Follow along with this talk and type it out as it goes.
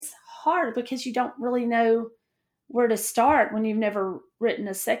hard because you don't really know where to start when you've never written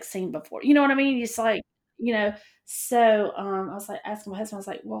a sex scene before. You know what I mean? It's like, you know, so I was like asking my husband, I was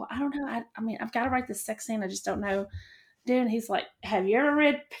like, well, I don't know. I mean, I've got to write this sex scene. I just don't know. Dude, he's like, have you ever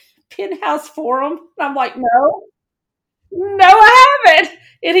read Penthouse Forum? And I'm like, no, I haven't.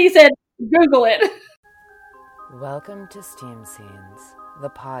 And he said, Google it. Welcome to Steam Scenes,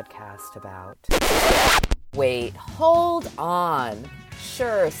 the podcast about... Wait, hold on.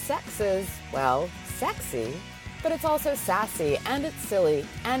 Sure, sex is, well, sexy, but it's also sassy, and it's silly,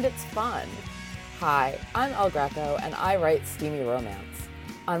 and it's fun. Hi, I'm El Greco, and I write steamy romance.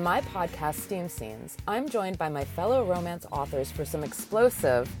 On my podcast, Steam Scenes, I'm joined by my fellow romance authors for some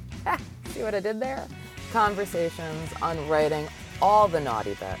explosive, see what I did there? Conversations on writing all the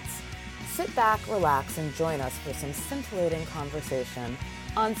naughty bits. Sit back, relax, and join us for some scintillating conversation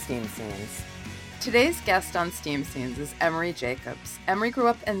on Steam Scenes. Today's guest on Steam Scenes is Emery Jacobs. Emery grew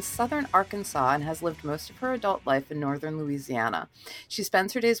up in southern Arkansas and has lived most of her adult life in northern Louisiana. She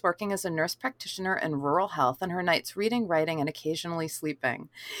spends her days working as a nurse practitioner in rural health and her nights reading, writing, and occasionally sleeping.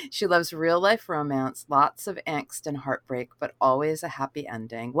 She loves real-life romance, lots of angst and heartbreak, but always a happy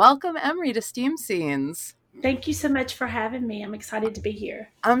ending. Welcome, Emery, to Steam Scenes. Thank you so much for having me. I'm excited to be here.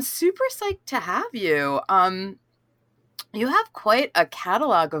 I'm super psyched to have you. You have quite a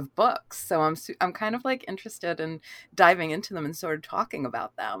catalog of books, so I'm kind of like interested in diving into them and sort of talking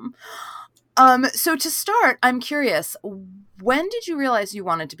about them. So to start, I'm curious, when did you realize you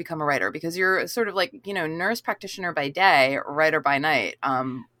wanted to become a writer? Because you're sort of like, you know, nurse practitioner by day, writer by night.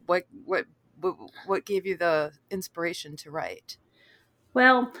 What gave you the inspiration to write?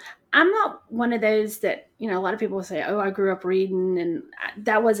 Well, I'm not one of those that, you know, a lot of people say, oh, I grew up reading, and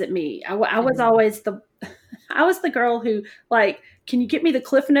that wasn't me. I was always I was the girl who, like, can you get me the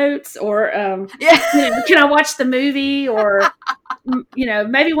Cliff Notes, or, you know, can I watch the movie, or, you know,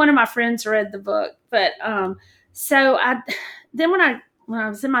 maybe one of my friends read the book. But so then when I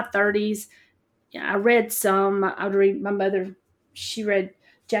was in my 30s, I read some. I would read, my mother, she read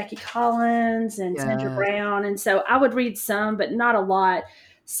Jackie Collins and Sandra Brown, and so I would read some, but not a lot.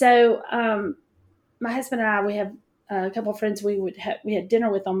 So my husband and I, we have a couple of friends we had dinner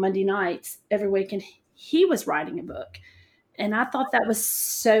with on Monday nights every week, and he was writing a book, and I thought that was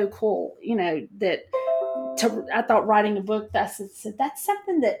so cool. You know, I thought writing a book, that's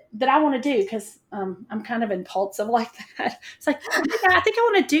something that I want to do, because I'm kind of impulsive like that. It's like, I think I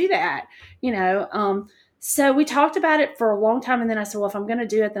want to do that, you know. So we talked about it for a long time, and then I said, well, if I'm going to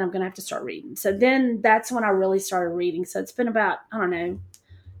do it, then I'm going to have to start reading. So then that's when I really started reading. So it's been about, I don't know,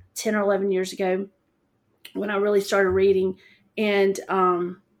 10 or 11 years ago when I really started reading. And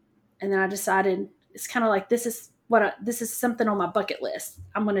then I decided, it's kind of like, this is something on my bucket list.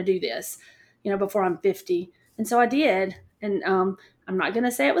 I'm going to do this, you know, before I'm 50. And so I did. And I'm not going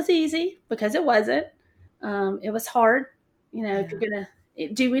to say it was easy, because it wasn't. It was hard. You know, if you're going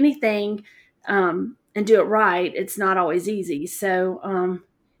to do anything and do it right, it's not always easy. So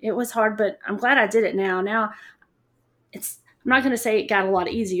it was hard, but I'm glad I did it now. Now I'm not going to say it got a lot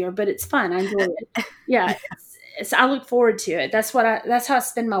easier, but it's fun. I enjoy it. Yeah. I look forward to it. That's how I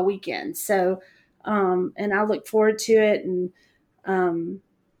spend my weekend. So, and I look forward to it. And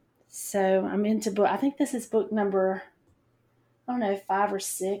so I'm into book. I think this is book number, I don't know, 5 or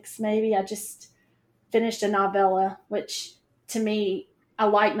 6, maybe. I just finished a novella, which to me, I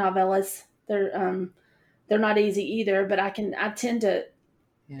like novellas. They're not easy either, but I tend to,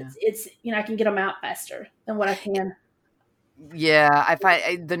 it's, you know, I can get them out faster than what I can. Yeah, I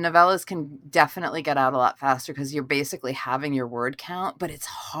find the novellas can definitely get out a lot faster, because you're basically having your word count, but it's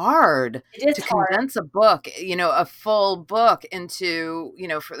hard to condense a book, you know, a full book into, you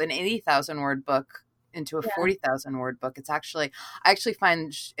know, for an 80,000 word book into a 40,000 word book. I actually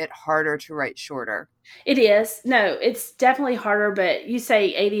find it harder to write shorter. It is. No, it's definitely harder, but you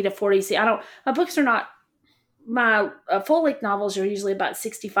say 80 to 40. See, my books are not, my full length novels are usually about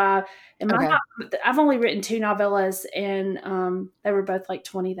 65, and I've only written 2 novellas, and they were both like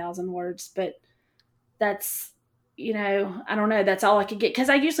 20,000 words. But that's, you know, I don't know. That's all I could get, because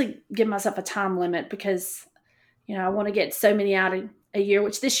I usually give myself a time limit, because, you know, I want to get so many out in a year.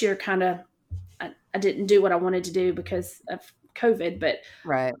 Which this year kind of I didn't do what I wanted to do because of COVID, but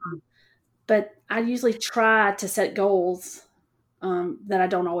right. But I usually try to set goals that I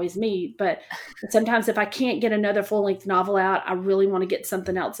don't always meet. But sometimes if I can't get another full-length novel out, I really want to get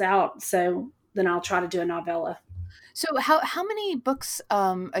something else out. So then I'll try to do a novella. So how many books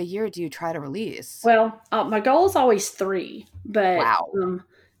a year do you try to release? Well, my goal is always 3, but wow.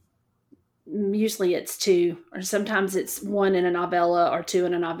 Usually it's 2, or sometimes it's 1 in a novella or 2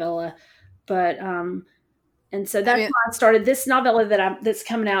 in a novella. But And so that's why I started this novella that's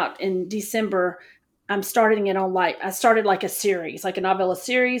coming out in December. I'm starting it on I started like a series, like a novella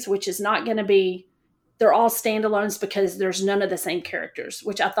series, which is not going to be, they're all standalones because there's none of the same characters,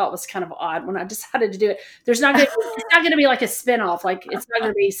 which I thought was kind of odd when I decided to do it. It's not going to be like a spinoff. Like it's not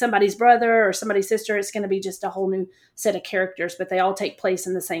going to be somebody's brother or somebody's sister. It's going to be just a whole new set of characters, but they all take place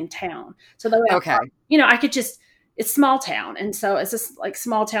in the same town. So that way, I could just, it's small town. And so it's just like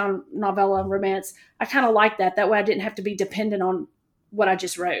small town novella romance. I kind of like that. That way I didn't have to be dependent on what I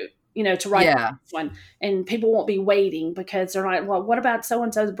just wrote, to write this one. And people won't be waiting because they're like, well, what about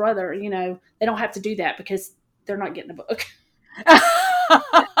so-and-so's brother? They don't have to do that because they're not getting a book.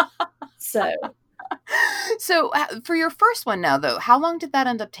 So for your first one now, though, how long did that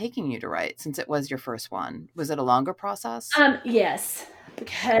end up taking you to write since it was your first one? Was it a longer process? Yes,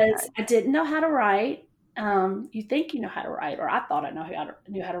 because I didn't know how to write. You think you know how to write, or I thought I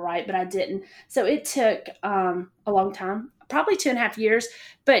knew how to write, but I didn't. So it took a long time, probably 2.5 years.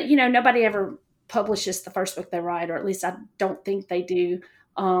 But nobody ever publishes the first book they write, or at least I don't think they do.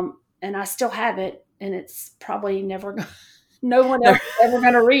 And I still have it, and it's probably never. No one else is ever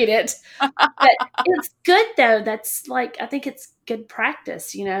going to read it. But it's good though. That's I think it's good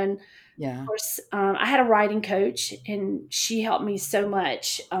practice, And of course, I had a writing coach, and she helped me so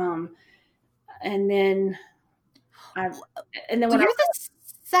much. And then you're the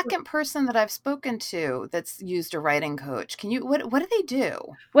second person that I've spoken to that's used a writing coach. What do they do?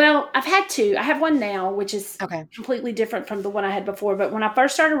 Well, I've had two. I have one now, which is completely different from the one I had before. But when I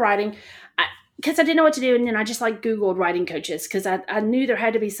first started writing, because I didn't know what to do, and then I just Googled writing coaches because I knew there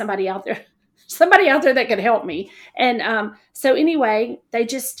had to be somebody out there that could help me. And so anyway, they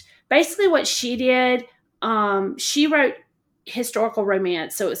just basically what she did. She wrote historical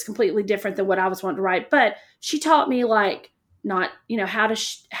romance, so it's completely different than what I was wanting to write. But she taught me not how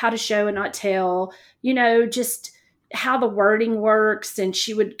to show and not tell, just how the wording works, and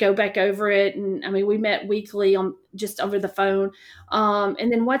she would go back over it. And I mean, we met weekly on just over the phone.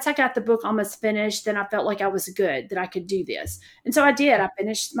 And then once I got the book almost finished, then I felt like I was good, that I could do this. And so I did. I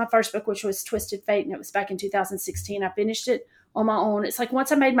finished my first book, which was Twisted Fate, and it was back in 2016. I finished it on my own. It's like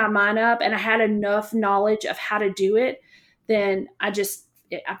once I made my mind up and I had enough knowledge of how to do it, then I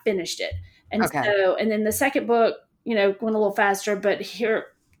finished it. And so, and then the second book, went a little faster, but here,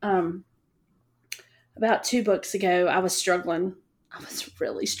 about 2 books ago, I was struggling. I was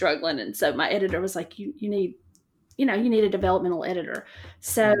really struggling. And so my editor was like, you need a developmental editor.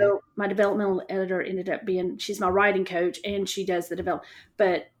 So my developmental editor ended up she's my writing coach, and she does the development,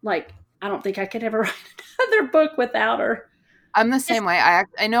 but I don't think I could ever write another book without her. I'm the same way.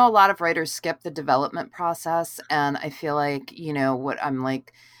 I know a lot of writers skip the development process, and I feel like, what I'm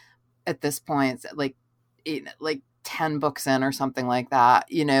at this point, 10 books in or something like that,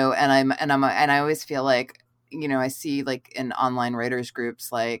 and I always feel like, I see in online writers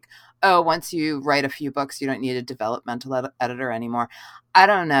groups, once you write a few books, you don't need a developmental editor anymore. I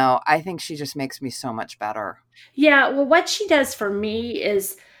don't know. I think she just makes me so much better. Yeah. Well, what she does for me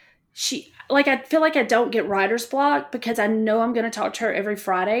is I feel like I don't get writer's block because I know I'm going to talk to her every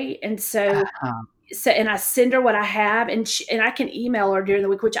Friday. And so, and I send her what I have, and I can email her during the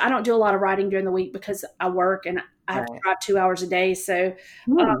week, which I don't do a lot of writing during the week because I work and I have to drive 2 hours a day. So,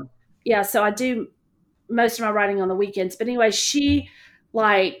 so I do most of my writing on the weekends. But anyway, she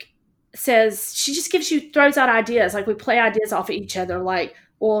says, she just throws out ideas. We play ideas off of each other.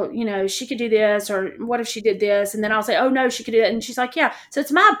 Well, she could do this, or what if she did this? And then I'll say, oh no, she could do that. And she's like, yeah. So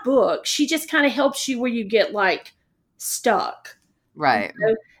it's my book. She just kind of helps you where you get stuck. Right.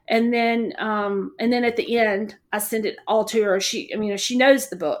 And then at the end, I send it all to her. She knows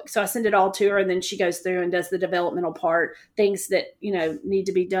the book, so I send it all to her, and then she goes through and does the developmental part, things that, need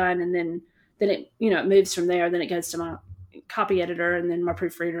to be done. And then it, it moves from there. Then it goes to my copy editor, and then my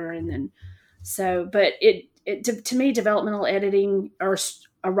proofreader. And then, but to me, developmental editing or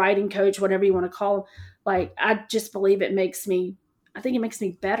a writing coach, whatever you want to call them, I just believe it makes me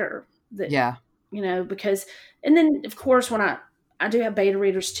better. Because, and then of course, when I do have beta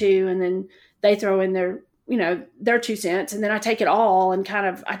readers too, and then they throw in their 2 cents, and then I take it all and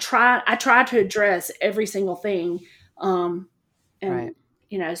I try to address every single thing. So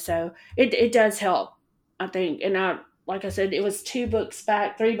it does help, I think. And like I said, it was 3 books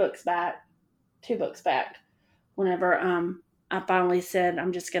back, 2 books back, whenever I finally said,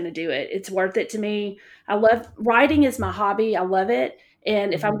 I'm just going to do it. It's worth it to me. I love writing, is my hobby. I love it.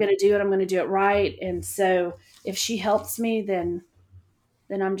 And if I'm going to do it, I'm going to do it right. And so if she helps me, then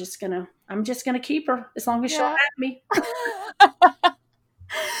I'm just going to keep her as long as she'll have me.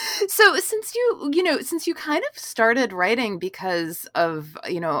 So since you kind of started writing because of,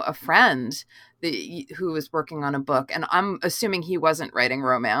 a friend who was working on a book, and I'm assuming he wasn't writing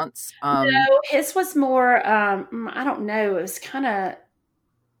romance. No, his was more, I don't know. It was kind of,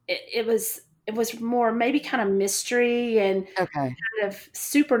 it was more maybe kind of mystery and Okay. kind of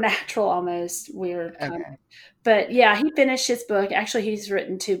supernatural, almost weird kind of. Okay. But yeah, he finished his book. Actually, he's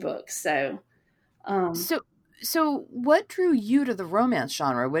written 2 books. So, um, So, so what drew you to the romance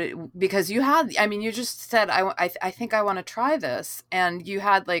genre? Because you had, I mean, you just said, I think I want to try this, and you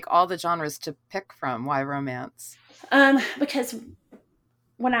had like all the genres to pick from. Why romance? because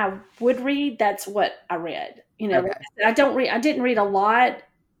when I would read, that's what I read. Like Okay. I said, I didn't read a lot,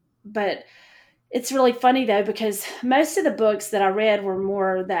 but it's really funny though, because most of the books that I read were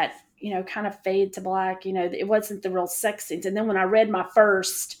more that, kind of fade to black. It wasn't the real sex scenes. And then when I read my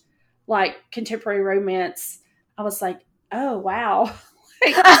first like contemporary romance, I was like, oh wow.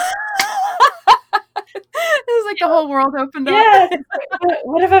 Like, It was like the whole world opened up. yeah,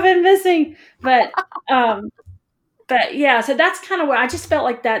 what have I been missing? Um, but yeah, so that's kind of where I just felt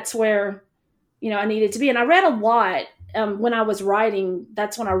like that's where, I needed to be. And I read a lot when I was writing.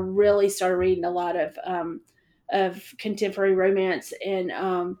 That's when I really started reading a lot of contemporary romance, and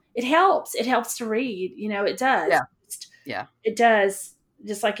it helps. It helps to read. It does. Yeah. Yeah. It does.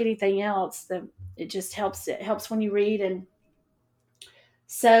 Just like anything else, it just helps. It helps when you read, and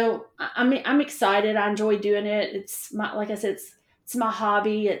so I'm excited. I enjoy doing it. It's my, like I said, it's my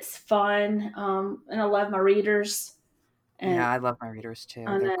hobby. It's fun, and I love my readers. And Yeah, I love my readers too.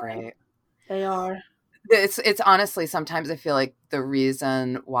 I They're know great. they are. It's honestly, sometimes I feel like the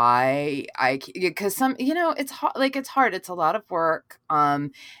reason why because it's hard, like it's hard. It's a lot of work.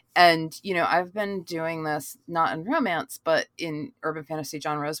 And I've been doing this not in romance, but in urban fantasy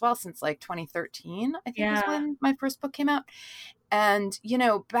genre as well since like 2013, I think was Yeah. when my first book came out. And,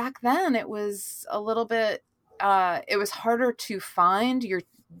 back then it was a little bit, it was harder to find your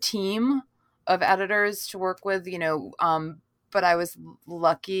team of editors to work with, but I was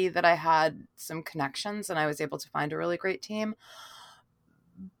lucky that I had some connections and I was able to find a really great team.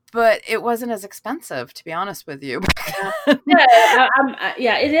 But it wasn't as expensive, to be honest with you. Yeah. No,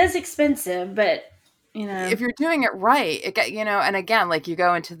 yeah, it is expensive, but If you're doing it right, and again, like you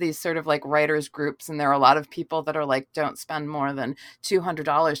go into these sort of like writers groups, and there are a lot of people that are like, don't spend more than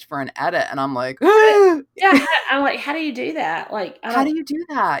 $200 for an edit. And I'm like, yeah, I'm like, how do you do that? Like, how do you do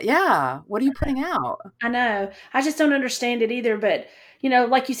that? Yeah. What are you putting out? I know, I just don't understand it either. But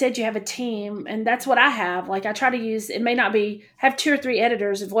like you said, you have a team, and that's what I have. Like, I try to use. It may not be have 2 or 3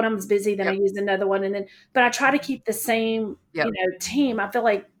 editors. If one of them's busy, then I Yep. use another one, and then. But I try to keep the same, Yep. team. I feel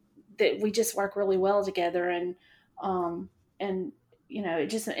like that we just work really well together, um, and it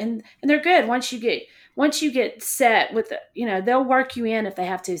just and they're good once you get set with they'll work you in if they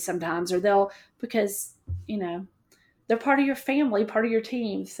have to sometimes, or they'll because you know they're part of your family, part of your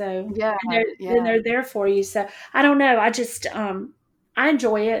team. So Yeah. then Yeah. they're there for you. So I don't know. I just I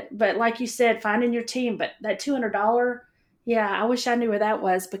enjoy it, but like you said, finding your team. But that $200, yeah, I wish I knew where that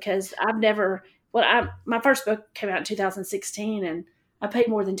was, because I've never. Well, my first book came out in 2016, and I paid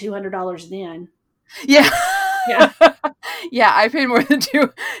more than $200 then. Yeah. Yeah, Yeah. I paid more than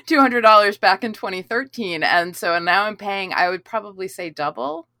 $200 back in 2013. And so now I'm paying, I would probably say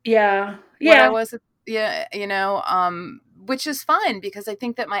double yeah, what I yeah, was. Yeah. Which is fine because I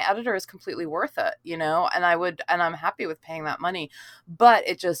think that my editor is completely worth it, and I'm happy with paying that money, but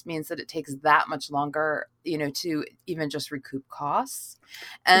it just means that it takes that much longer, to even just recoup costs.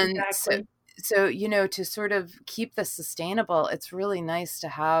 And exactly. to sort of keep this sustainable, it's really nice to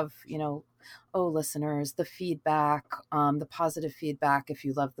have, listeners, the feedback, the positive feedback. If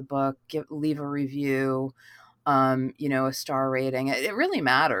you love the book, leave a review, a star rating. It really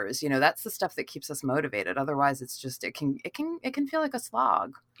matters. That's the stuff that keeps us motivated. Otherwise it's just, it can feel like a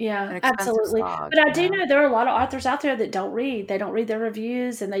slog, Yeah, an expensive absolutely. slog, But I do know there are a lot of authors out there that don't read. They don't read their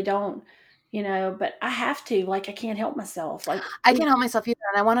reviews, and they don't, but I have to. Like, I can't help myself. Like, I can't help myself either.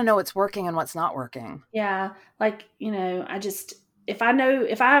 And I want to know what's working and what's not working. yeah, like, I just if I know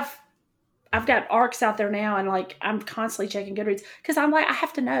if I've got arcs out there now, and like I'm constantly checking Goodreads, because I'm like, I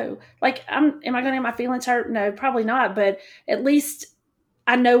have to know. Like, am I going to get my feelings hurt? No, probably not. But at least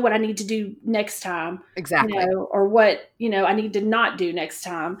I know what I need to do next time, Exactly. or what, I need to not do next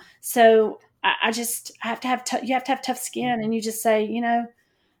time. So I have to have, you have to have tough skin, and you just say,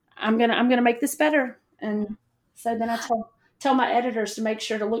 I'm going to make this better. And so then I tell my editors to make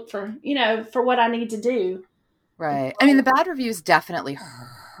sure to look for, for what I need to do. Right. I mean, the bad reviews definitely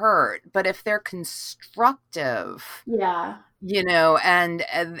hurt, but if they're constructive, Yeah.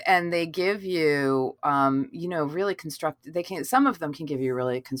 and they give you, really constructive, some of them can give you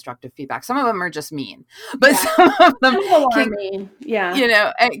really constructive feedback. Some of them are just mean, but some of them are mean.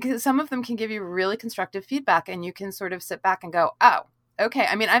 Yeah. Some of them can give you really constructive feedback, and you can sort of sit back and go, oh, okay.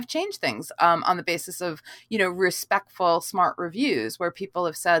 I mean, I've changed things on the basis of, respectful, smart reviews where people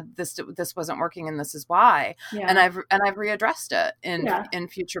have said this wasn't working and this is why. Yeah. And I've readdressed it in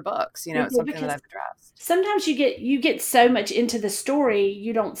future books. It's something that I've addressed. Sometimes you get so much into the story,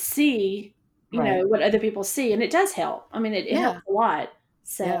 you don't see, what other people see, and it does help. I mean, it helps a lot.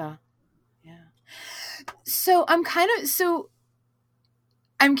 So yeah. So I'm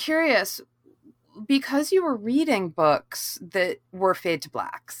curious, because you were reading books that were fade to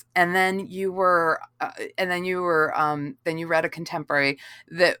blacks, and then you read a contemporary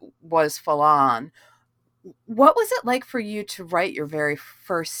that was full on. What was it like for you to write your very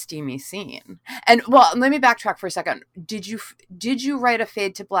first steamy scene? And well, let me backtrack for a second. Did you write a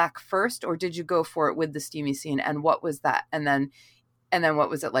fade to black first, or did you go for it with the steamy scene? And what was that? And then what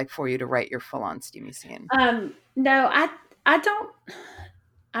was it like for you to write your full on steamy scene? No, I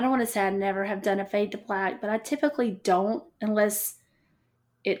don't want to say I never have done a fade to black, but I typically don't unless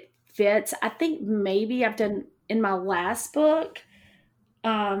it fits. I think maybe I've done in my last book.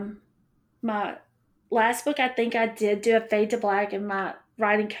 My last book, I think I did do a fade to black, and my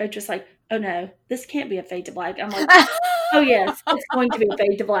writing coach was like, "Oh no, this can't be a fade to black." I'm like, "Oh yes, it's going to be a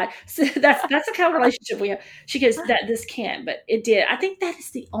fade to black." So that's the kind of relationship we have. She goes, "That this can't," but it did. I think that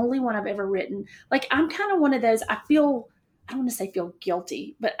is the only one I've ever written. Like, I'm kind of one of those. I don't want to say feel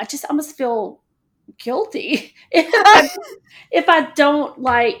guilty, but I just almost feel guilty if I don't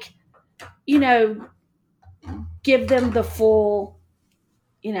give them the full,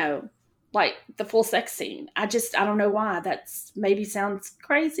 the full sex scene. I don't know why. That's maybe sounds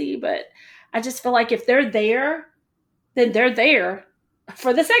crazy, but I just feel like if they're there, then they're there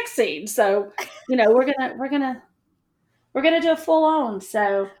for the sex scene. So, we're gonna do a full on.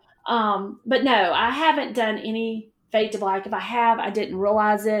 So, but no, I haven't done any fade to black. If I have, I didn't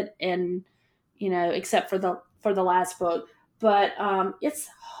realize it, and except for the last book. But it's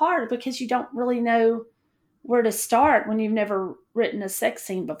hard because you don't really know where to start when you've never written a sex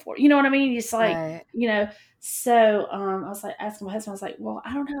scene before. You know what I mean? It's like, right. So I was like asking my husband, I was like, well,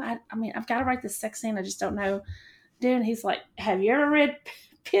 I don't know. I mean, I've got to write this sex scene. I just don't know. Dude, and he's like, have you ever read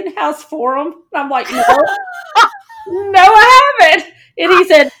Penthouse Forum? And I'm like, no, no, I haven't. And he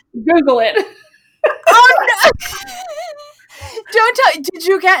said, Google it. Oh, no. Don't tell. Did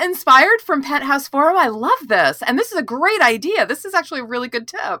you get inspired from Penthouse Forum? I love this. And this is a great idea. This is actually a really good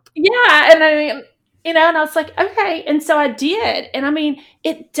tip. Yeah. And I mean, and I was like, okay. And so I did. And I mean,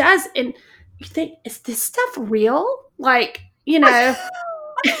 it does. And you think, is this stuff real? Like, And I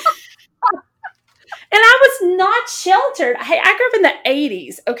was not sheltered. Hey, I grew up in the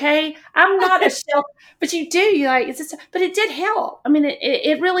 80s, okay? I'm not a shelter, but but it did help. I mean,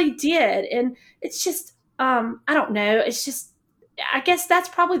 it really did. And it's just, I don't know. It's just, I guess that's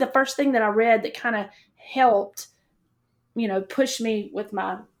probably the first thing that I read that kind of helped, push me with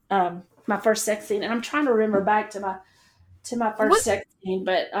my first sex scene. And I'm trying to remember back to my first sex scene,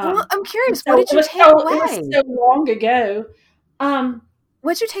 but well, I'm curious, what did you take away? It was so long ago.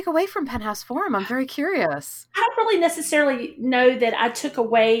 What did you take away from Penthouse Forum? I'm very curious. I don't really necessarily know that I took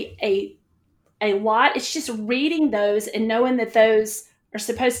away a lot. It's just reading those and knowing that those are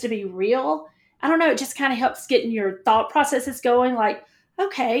supposed to be real. I don't know. It just kind of helps getting your thought processes going. Like,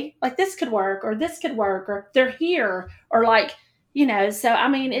 okay, like this could work, or this could work, or they're here, or so, I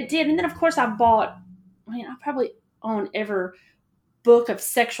mean, it did. And then of course I probably own every book of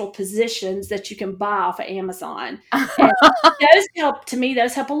sexual positions that you can buy off of Amazon. And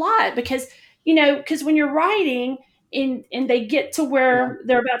those help a lot because when you're writing and they get to where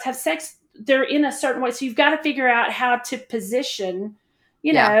they're about to have sex, they're in a certain way. So you've got to figure out how to position,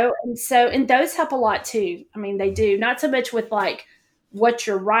 and those help a lot too. I mean, they do, not so much with like what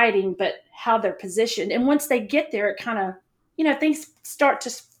you're writing, but how they're positioned. And once they get there, it kind of, things start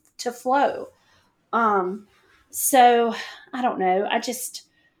to flow. So I don't know.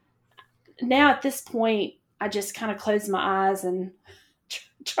 Now at this point, I just kind of close my eyes and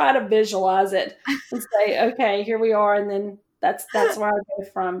try to visualize it and say, okay, here we are. And then that's where I go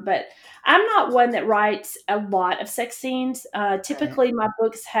from. But I'm not one that writes a lot of sex scenes. Typically my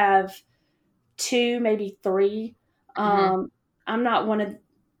books have 2, maybe 3. I'm not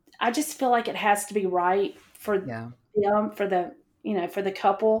I just feel like it has to be right for them, for the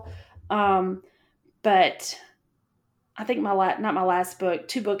couple. But I think not my last book,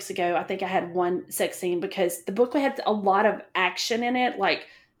 2 books ago, I think I had 1 sex scene because the book had a lot of action in it, like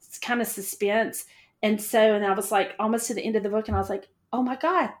it's kind of suspense. And I was like almost to the end of the book, and I was like, oh my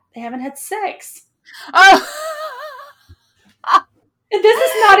God, they haven't had sex. Oh. And this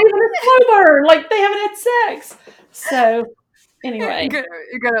is not even a slow burn. Like, they haven't had sex. So anyway.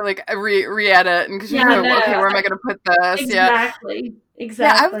 You gotta like re-edit, and because okay, where am I gonna put this? Exactly. Yeah.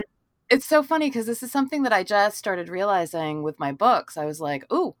 Exactly. It's so funny because this is something that I just started realizing with my books. I was like,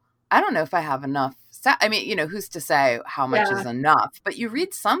 oh, I don't know if I have enough. I mean, who's to say how much is enough? But you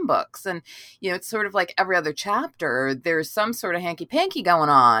read some books and, it's sort of like every other chapter, there's some sort of hanky-panky going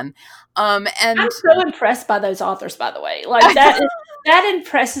on. And I'm so impressed by those authors, by the way. Like, that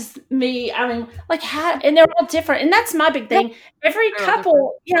impresses me. I mean, like, and they're all different. And that's my big thing. Every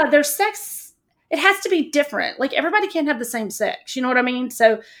couple, their sex, it has to be different. Like, everybody can't have the same sex. You know what I mean?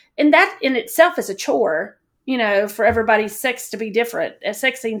 So, and that in itself is a chore. For everybody's sex to be different,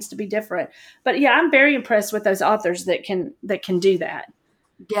 sex scenes to be different. But yeah, I'm very impressed with those authors that can do that.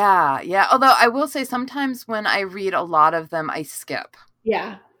 Yeah. Although I will say sometimes when I read a lot of them, I skip.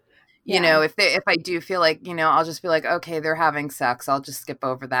 Yeah. If I do feel like, I'll just be like, okay, they're having sex. I'll just skip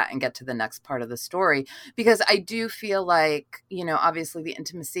over that and get to the next part of the story, because I do feel like, obviously the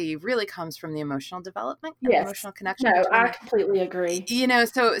intimacy really comes from the emotional development and the emotional connection. No, I completely agree.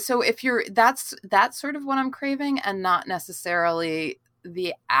 So if that's sort of what I'm craving, and not necessarily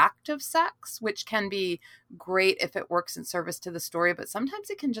the act of sex, which can be great if it works in service to the story, but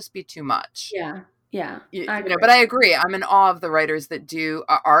sometimes it can just be too much. Yeah. But I agree. I'm in awe of the writers that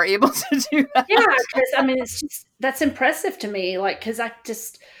are able to do that. Yeah, because I mean, it's just, that's impressive to me. Like, because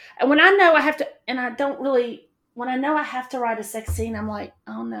and when I know I have to, and I don't really, when I know I have to write a sex scene, I'm like,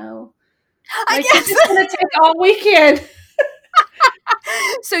 oh no, like, it's going to take all weekend.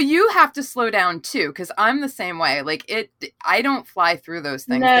 So you have to slow down too, because I'm the same way. Like, I don't fly through those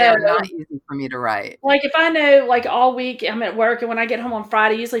things. They are not easy for me to write. Like, if I know, like, all week I'm at work, and when I get home on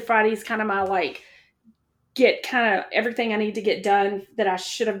Friday, usually Friday is kind of my, like, get kind of everything I need to get done that I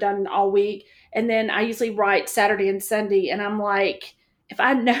should have done all week. And then I usually write Saturday and Sunday. And I'm like, if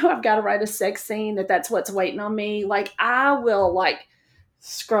I know I've got to write a sex scene, that's what's waiting on me, like, I will, like,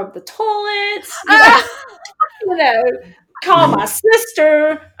 scrub the toilets, call my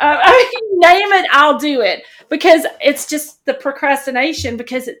sister, name it, I'll do it, because it's just the procrastination,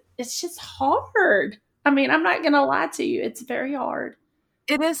 because it's just hard. I mean, I'm not going to lie to you. It's very hard.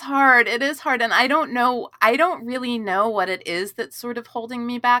 It is hard. And I don't really know what it is that's sort of holding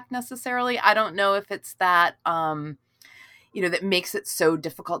me back necessarily. I don't know if it's that, that makes it so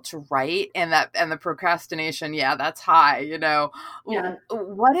difficult to write, and the procrastination. Yeah, that's high, Yeah.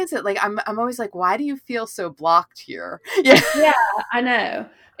 What is it? Like, I'm always like, why do you feel so blocked here? Yeah, I know.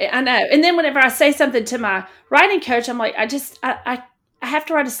 And then whenever I say something to my writing coach, I'm like, I have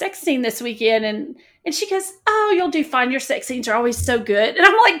to write a sex scene this weekend. And she goes, oh, you'll do fine. Your sex scenes are always so good. And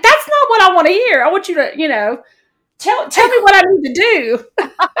I'm like, that's not what I want to hear. I want you to, tell me what I need to do.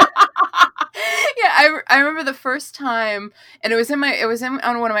 Yeah, I remember the first time, and it was on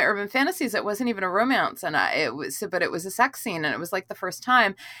one of my urban fantasies. It wasn't even a romance, but it was a sex scene, and it was like the first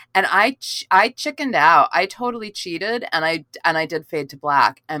time, and I chickened out. I totally cheated, and I did fade to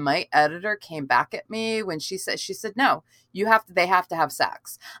black. And my editor came back at me when she said, no, they have to have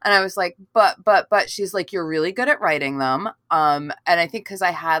sex. And I was like, but she's like, you're really good at writing them. And I think because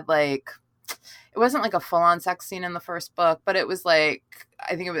I had, like, it wasn't like a full-on sex scene in the first book, but it was like,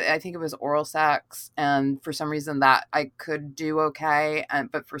 I think it was oral sex, and for some reason that I could do okay,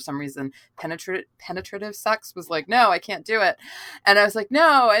 but for some reason penetrative sex was like, no, I can't do it. And I was like,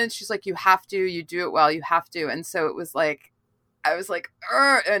 no, and she's like, you have to, you do it well, you have to. And so it was like, I was like,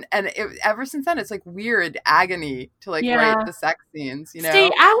 ever since then, it's like weird agony to like write the sex scenes,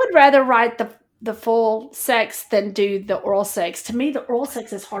 See, I would rather write the full sex than do the oral sex. To me, the oral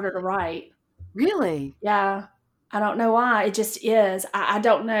sex is harder to write. Really? Yeah. I don't know why. It just is. I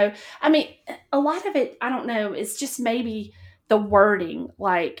don't know. I mean, a lot of it, I don't know. It's just maybe the wording.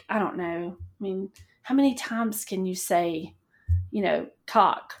 Like, I don't know. I mean, how many times can you say,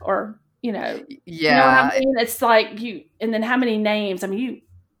 cock, or, Yeah. You know what I mean? It's like and then how many names? I mean,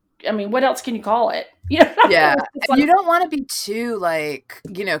 what else can you call it? Yeah. Like, you don't want to be too, like,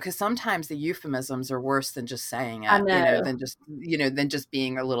 because sometimes the euphemisms are worse than just saying it, than just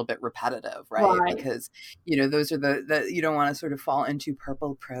being a little bit repetitive, right? Because, those are the you don't want to sort of fall into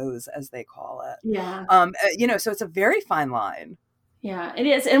purple prose, as they call it. Yeah. So it's a very fine line. Yeah, it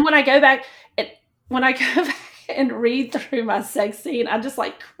is. And when I go back and read through my sex scene, I just,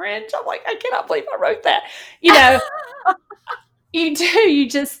 like, cringe. I'm like, I cannot believe I wrote that. You do.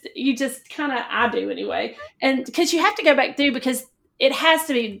 You just kind of, I do anyway. And because you have to go back through, because it has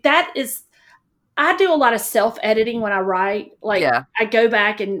to be, I do a lot of self-editing when I write. Like Yeah. I go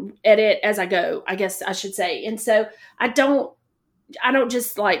back and edit as I go, I guess I should say. And so I don't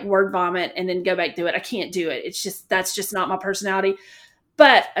just like word vomit and then go back through it. I can't do it. It's just, that's just not my personality.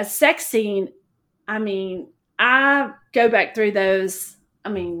 But a sex scene, I mean, I go back through those, I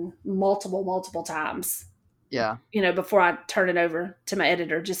mean, multiple times. Yeah. Before I turn it over to my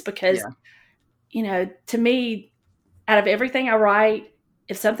editor, just because, Yeah. To me, out of everything I write,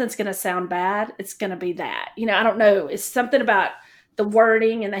 if something's going to sound bad, it's going to be that. I don't know. It's something about the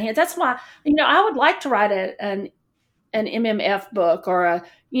wording and the hands. That's why, I would like to write an MMF book or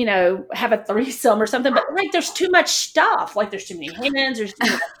have a threesome or something, but like there's too much stuff. Like there's too many hands.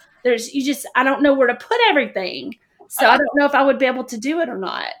 I don't know where to put everything. So I don't know if I would be able to do it or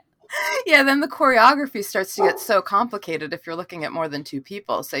not. Yeah, then the choreography starts to get so complicated if you're looking at more than two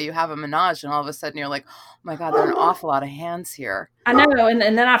people. So you have a menage and all of a sudden you're like, oh my God, there are an awful lot of hands here. I know. And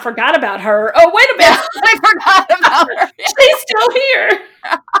then I forgot about her. Oh, wait a minute. I forgot about her. She's still here.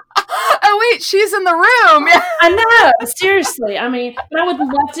 Oh, wait, she's in the room. Yeah. I know. Seriously. I mean, but I would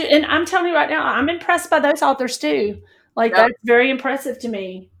love to. And I'm telling you right now, I'm impressed by those authors too. Like that's very impressive to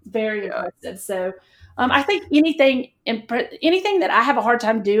me. Very impressive. So I think anything that I have a hard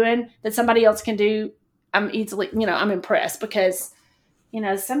time doing that somebody else can do, I'm easily, I'm impressed because,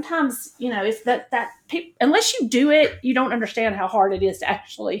 sometimes, if that unless you do it, you don't understand how hard it is to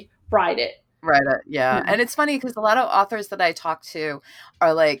actually write it. Right. Yeah. And it's funny because a lot of authors that I talk to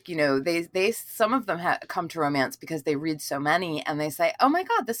are like, they some of them come to romance because they read so many and they say, oh my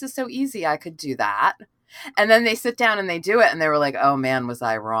God, this is so easy. I could do that. And then they sit down and they do it and they were like, oh man, was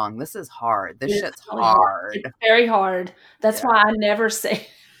I wrong? This is hard. This shit's hard. It's very hard. That's why I never say,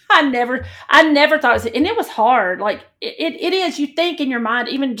 I never thought it was, and it was hard. Like it is, you think in your mind,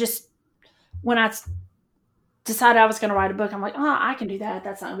 even just when I decided I was going to write a book, I'm like, oh, I can do that.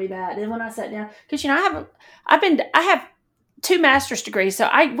 That's not gonna be bad. And when I sat down, because I have 2 master's degrees, so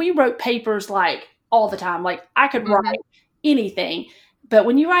we wrote papers like all the time. Like I could write anything, but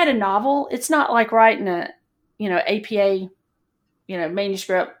when you write a novel, it's not like writing a, APA,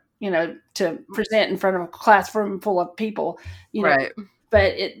 manuscript, to present in front of a classroom full of people, Right.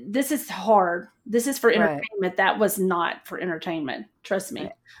 But this is hard. This is for entertainment. Right. That was not for entertainment. Trust me.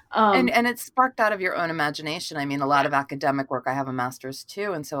 Right. And it's sparked out of your own imagination. I mean, a lot of academic work, I have a master's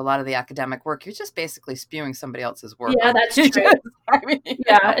too. And so a lot of the academic work, you're just basically spewing somebody else's work. Yeah, that's true.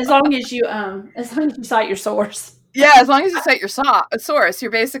 As long as you cite your source. Yeah, as long as you cite your source,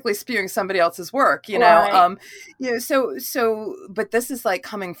 you're basically spewing somebody else's work, Right. So, but this is like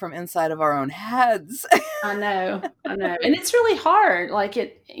coming from inside of our own heads. I know. And it's really hard. Like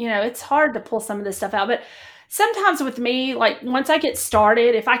it's hard to pull some of this stuff out. But sometimes with me, like once I get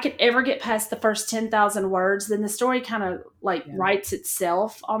started, if I could ever get past the first 10,000 words, then the story kind of like writes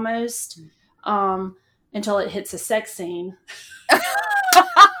itself almost, until it hits a sex scene.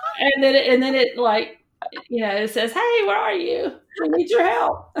 and then it like, it says, hey, where are you? We need your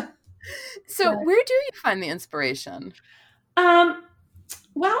help. So where do you find the inspiration?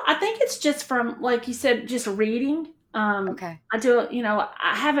 Well, I think it's just from, like you said, just reading. Okay. I do,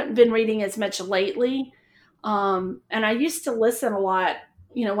 I haven't been reading as much lately. And I used to listen a lot,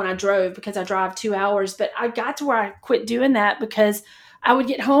 when I drove, because I drive 2 hours, but I got to where I quit doing that because I would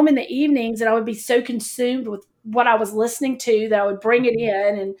get home in the evenings and I would be so consumed with what I was listening to that I would bring it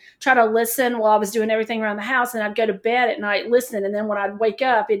in and try to listen while I was doing everything around the house. And I'd go to bed at night listening. And then when I'd wake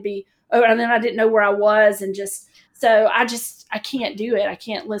up, it'd be, and then I didn't know where I was. And so I can't do it. I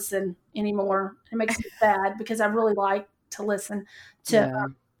can't listen anymore. It makes me sad because I really like to listen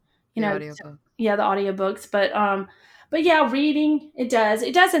to, the audiobooks, but yeah, reading, it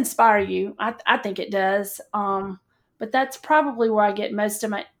does inspire you. I think it does. But that's probably where I get most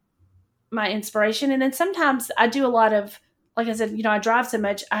of my inspiration. And then sometimes I do a lot of, like I said, I drive so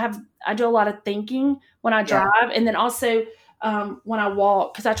much. I do a lot of thinking when I drive. And then also when I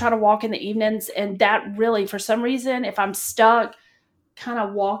walk, because I try to walk in the evenings, and that really, for some reason, if I'm stuck kind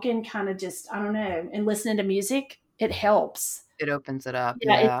of walking, kind of just, I don't know, and listening to music, it helps. It opens it up.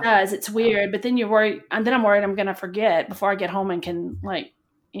 Yeah, it does. It's weird. But then you're worried. And then I'm worried I'm going to forget before I get home and can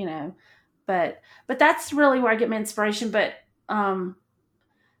but that's really where I get my inspiration. But my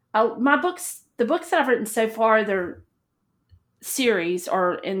books, the books that I've written so far, they're series,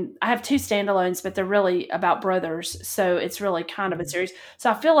 I have 2 standalones, but they're really about brothers. So it's really kind of a series. So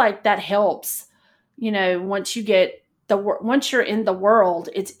I feel like that helps, once you're in the world,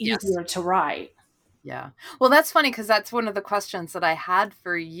 it's easier to write. Yeah. Well, that's funny because that's one of the questions that I had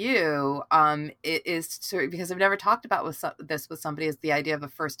for you. It is because I've never talked about this with somebody, is the idea of a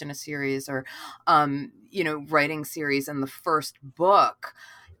first in a series or, writing series in the first book.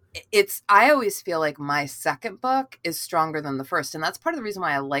 I always feel like my second book is stronger than the first. And that's part of the reason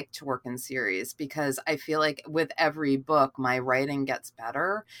why I like to work in series, because I feel like with every book, my writing gets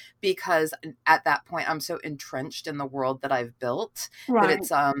better, because at that point I'm so entrenched in the world that I've built that Right.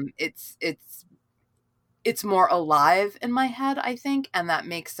 it's more alive in my head, I think. And that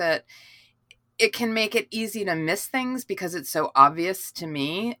makes it can make it easy to miss things because it's so obvious to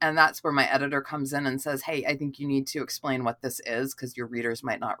me. And that's where my editor comes in and says, hey, I think you need to explain what this is because your readers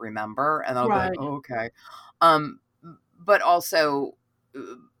might not remember. And I'll be like, Right. oh, okay. Um, but also,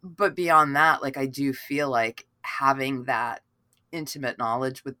 but beyond that, like, I do feel like having that intimate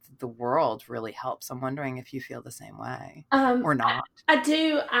knowledge with the world really helps. I'm wondering if you feel the same way or not. I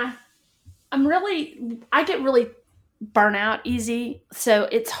do. I get really burnt out easy. So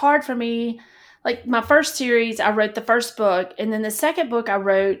it's hard for me. Like my first series, I wrote the first book, and then the second book I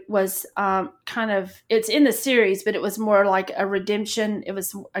wrote was kind of, it's in the series, but it was more like a redemption. It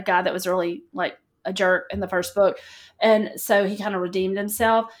was a guy that was really like a jerk in the first book. And so he kind of redeemed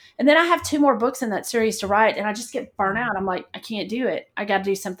himself. And then I have two more books in that series to write, and I just get burnt out. I'm like, I can't do it. I got to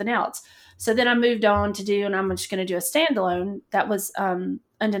do something else. So then I moved on to do, and I'm just going to do a standalone that was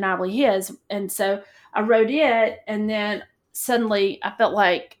undeniably his. And so I wrote it, and then suddenly I felt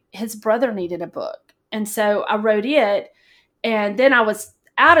like his brother needed a book. And so I wrote it, and then I was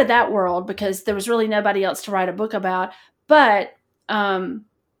out of that world because there was really nobody else to write a book about. But one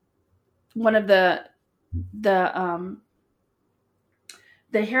of the the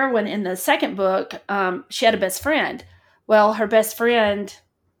heroine in the second book, she had a best friend. Well, her best friend,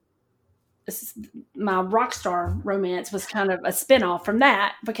 my rock star romance was kind of a spinoff from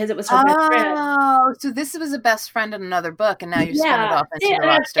that because it was her best friend. Oh, so this was a best friend in another book, and now you spun it Yeah, off into the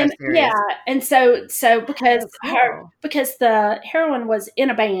Rockstar yeah, series. and so Oh, cool. because the heroine was in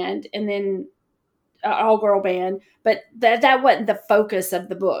a band, and then all girl band, but that wasn't the focus of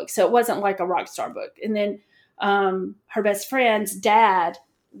the book. So it wasn't like a rock star book. And then her best friend's dad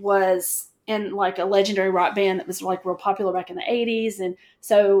was in like a legendary rock band that was like real popular back in the 80s. And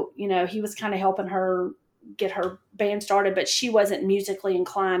so, he was kind of helping her get her band started, but she wasn't musically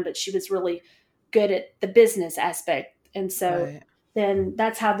inclined, but she was really good at the business aspect. And so Right. then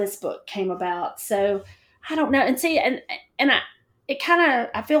that's how this book came about. So I don't know. And see, and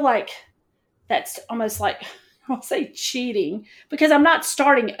I feel like that's almost like, I'll say cheating, because I'm not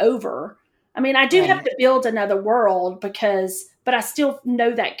starting over. I mean, I do have Right. to build another world but I still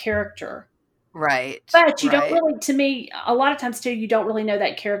know that character. Right. But you don't Right. really, to me, a lot of times too, you don't really know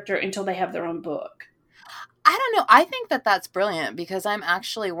that character until they have their own book. I don't know. I think that that's brilliant because I'm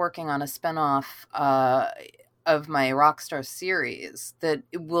actually working on a spinoff of my Rockstar series that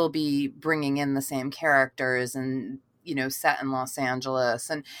will be bringing in the same characters and, set in Los Angeles.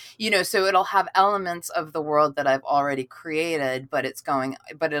 And, so it'll have elements of the world that I've already created, but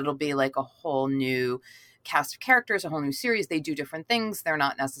it'll be like a whole new cast of characters, a whole new series. They do different things. They're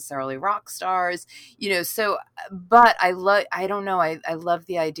not necessarily rock stars, so, but I don't know. I love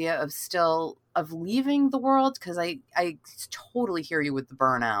the idea of leaving the world because I totally hear you with the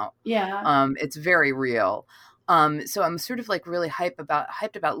burnout. Yeah. It's very real. So I'm sort of like really hyped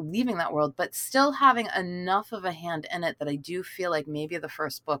about leaving that world, but still having enough of a hand in it that I do feel like maybe the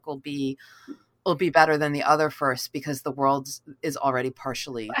first book will be better than the other first because the world is already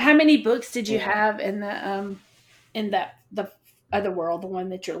partially. How many books did you Yeah. have in the other world, the one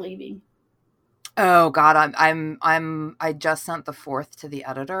that you're leaving? Oh God, I just sent the fourth to the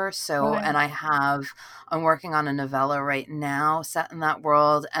editor. So, Right. and I'm working on a novella right now set in that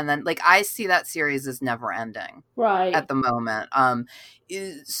world. And then like, I see that series as never ending Right. at the moment.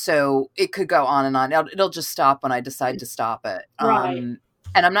 So it could go on and on. It'll just stop when I decide to stop it. Right.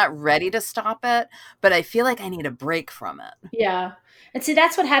 And I'm not ready to stop it, but I feel like I need a break from it. Yeah. And see,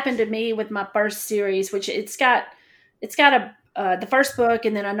 that's what happened to me with my first series, which it's got the first book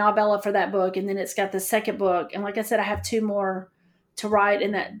and then a novella for that book, and then it's got the second book. And like I said, I have two more to write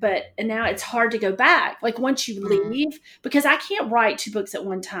in that, and now it's hard to go back. Like once you Mm, leave, because I can't write two books at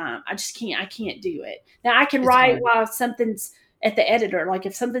one time. I just can't. I can't do it. Now I can it's write hard. while something's at the editor. Like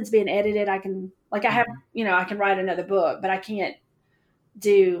if something's being edited, I can, like I have, Mhm. I can write another book, but I can't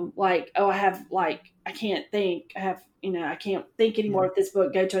do like, oh, I have like, I can't think. I can't think anymore Yeah. with this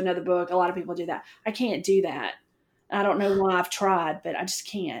book, go to another book. A lot of people do that. I can't do that. I don't know why. I've tried, but I just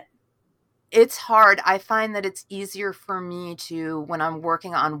can't. It's hard. I find that it's easier for me to, when I'm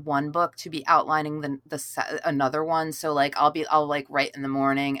working on one book, to be outlining another one. So like I'll like write in the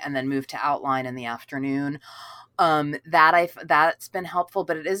morning and then move to outline in the afternoon. That's been helpful,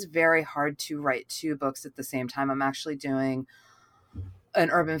 but it is very hard to write two books at the same time. I'm actually doing an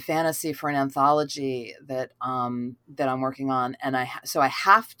urban fantasy for an anthology that that I'm working on, and so I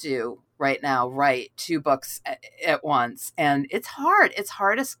have to right now write 2 books at once, and it's hard. It's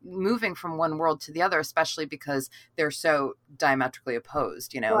hardest moving from one world to the other, especially because they're so diametrically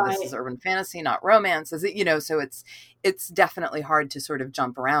opposed. This is urban fantasy, not romance. Is it? So it's definitely hard to sort of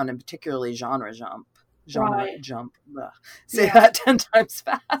jump around, and particularly genre jump. Ugh. Say that 10 times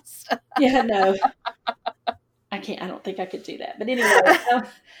fast. Yeah, no. I can't. I don't think I could do that. But anyway,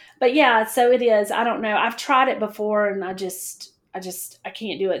 but yeah, so it is. I don't know. I've tried it before, and I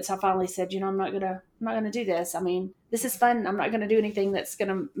can't do it. So I finally said, I'm not gonna do this. I mean, this is fun. I'm not gonna do anything that's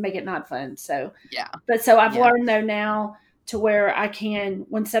gonna make it not fun. So yeah. But so I've learned though now to where I can,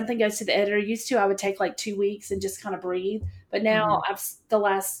 when something goes to the editor. Used to I would take like 2 weeks and just kind of breathe. But now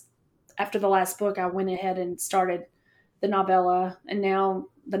after the last book, I went ahead and started the novella, and now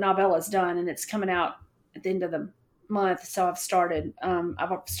the novella is done and it's coming out at the end of the month. So I've started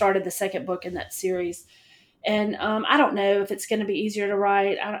the second book in that series, and I don't know if it's going to be easier to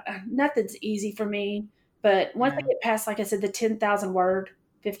write. Nothing's easy for me, but once I get past, like I said, the 15,000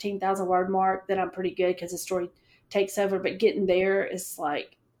 word mark, then I'm pretty good because the story takes over. But getting there is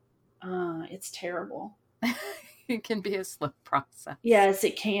like, it's terrible. It can be a slow process. Yes,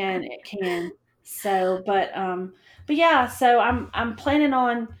 it can. It can. So, but yeah, so I'm planning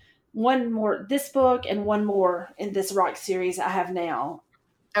on one more this book and one more in this rock series I have now.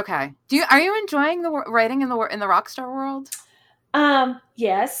 Okay. Are you enjoying the writing in the Rockstar world?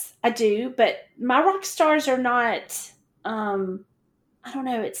 Yes, I do, but my rock stars are not I don't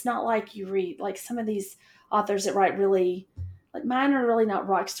know, it's not like you read like some of these authors that write really, like mine are really not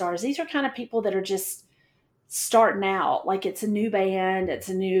rock stars. These are kind of people that are just starting out, like it's a new band,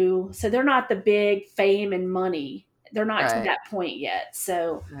 so they're not the big fame and money. They're not to that point yet.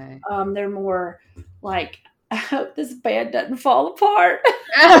 So they're more like, I hope this band doesn't fall apart.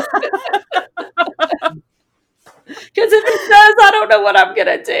 Because if it does, I don't know what I'm going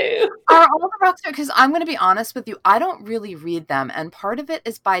to do. Are all the rockstar, because I'm going to be honest with you, I don't really read them. And part of it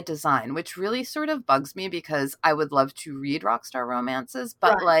is by design, which really sort of bugs me because I would love to read rockstar romances.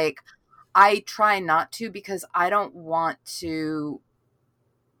 But like, I try not to because I don't want to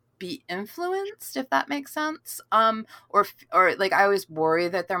be influenced, if that makes sense. Or like I always worry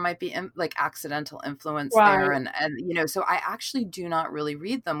that there might be like accidental influence there. And so I actually do not really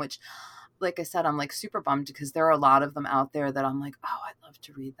read them, which, like I said, I'm like super bummed because there are a lot of them out there that I'm like, oh, I'd love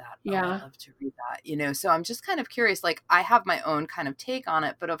to read that. Yeah. I'd love to read that, so I'm just kind of curious. Like I have my own kind of take on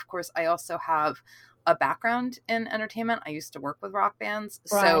it, but of course I also have a background in entertainment. I used to work with rock bands.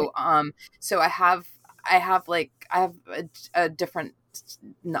 So I have a different,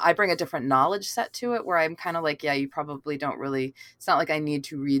 I bring a different knowledge set to it where I'm kind of like, yeah, you probably don't really, it's not like I need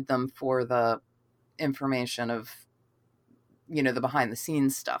to read them for the information of, the behind the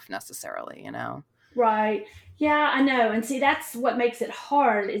scenes stuff necessarily, Right. Yeah, I know. And see, that's what makes it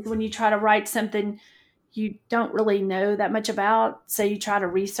hard is when you try to write something you don't really know that much about. So you try to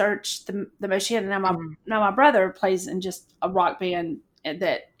research the most you can. Now my brother plays in just a rock band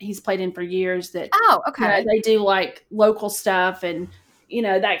that he's played in for years that, they do like local stuff and,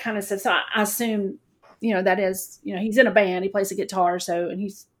 that kind of stuff. So I assume, that is, he's in a band, he plays the guitar. So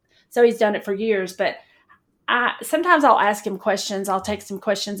he's done it for years, but sometimes I'll ask him questions. I'll take some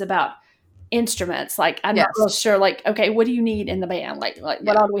questions about instruments. Like, I'm not real sure, like, okay, what do you need in the band? Like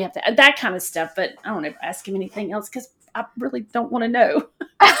what all do we have to, that kind of stuff. But I don't ever ask him anything else because I really don't want to know.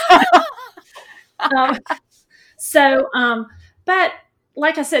 But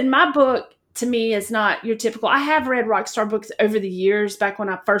like I said, my book to me is not your typical, I have read rockstar books over the years, back when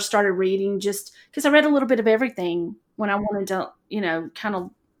I first started reading, just because I read a little bit of everything when I wanted to, kind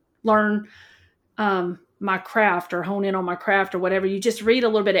of learn, my craft or hone in on my craft or whatever. You just read a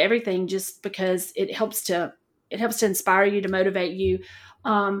little bit of everything just because it helps to inspire you, to motivate you.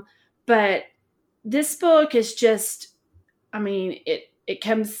 But this book is just, I mean, it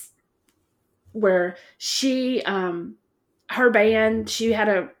comes where she, her band, she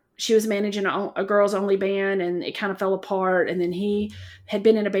was managing a girls only band and it kind of fell apart. And then he had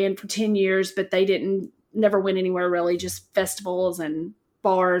been in a band for 10 years, but they never went anywhere really, just festivals and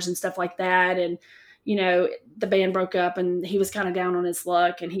bars and stuff like that. And, the band broke up and he was kind of down on his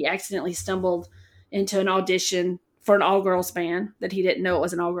luck and he accidentally stumbled into an audition for an all girls band that he didn't know it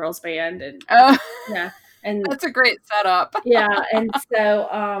was an all girls band. And and that's a great setup. And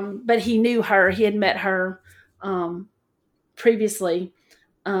so, but he knew her, he had met her, previously.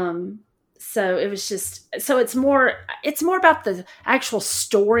 So it was just, it's more about the actual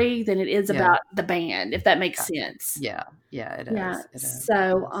story than it is about the band, if that makes sense. Yeah. It is.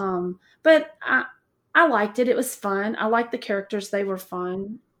 So, but I liked it. It was fun. I liked the characters. They were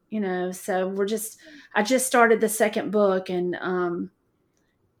fun, so I just started the second book, and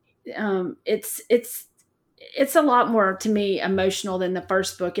it's a lot more to me emotional than the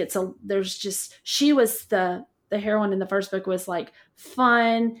first book. There's just, she was the heroine in the first book was like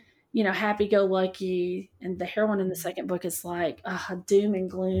fun, happy go lucky, and the heroine in the second book is like doom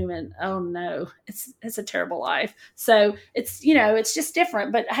and gloom, and oh no, it's a terrible life. So it's just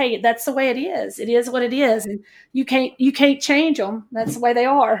different. But hey, that's the way it is. It is what it is, and you can't change them. That's the way they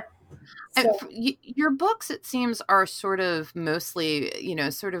are. So. Your books, it seems, are sort of mostly,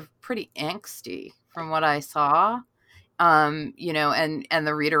 sort of pretty angsty from what I saw, and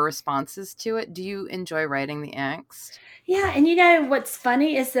the reader responses to it. Do you enjoy writing the angst? Yeah, and what's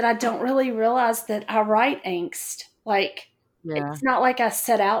funny is that I don't really realize that I write angst. Like, Yeah. it's not like I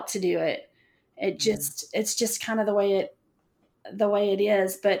set out to do it. Yeah. It's just kind of the way it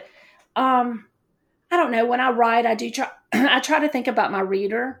is. But I don't know. When I write, I do try I try to think about my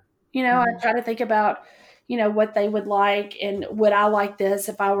reader. I try to think about what they would like, and would I like this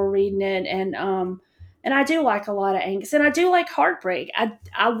if I were reading it, and I do like a lot of angst, and I do like heartbreak.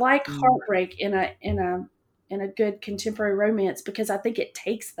 I like heartbreak in a good contemporary romance, because I think it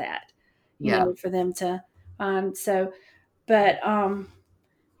takes that, Yeah. for them to so. But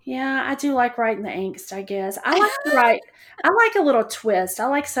yeah, I do like writing the angst, I guess. I like a little twist. I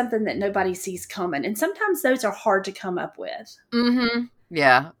like something that nobody sees coming. And sometimes those are hard to come up with. Mm-hmm.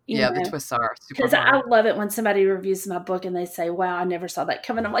 Yeah. You Yeah. The know, twists are super because I hard. love it when somebody reviews my book and they say, "Wow, I never saw that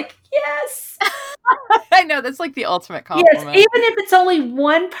coming." I'm like, "Yes." I know, that's like the ultimate Yes, compliment. even if it's only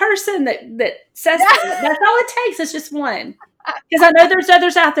one person that says that, that's all it takes. It's just one. Because I know there's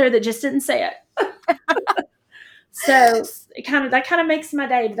others out there that just didn't say it. So that kind of makes my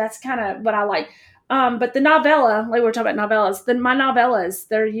day. But that's kind of what I like. But the novella, like we were talking about novellas, then my novellas,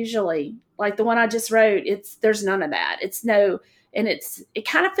 they're usually like the one I just wrote. There's none of that. And it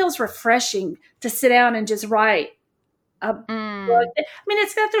kind of feels refreshing to sit down and just write a book. I mean,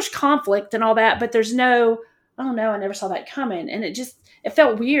 there's conflict and all that, but there's no, oh no, I never saw that coming, and it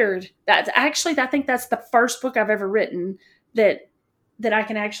felt weird. That's actually, I think that's the first book I've ever written that I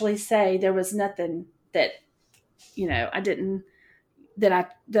can actually say there was nothing that I didn't that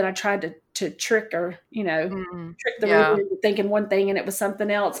I tried to trick, or trick the reader into thinking one thing and it was something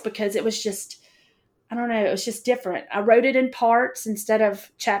else, because it was just, I don't know, it was just different. I wrote it in parts instead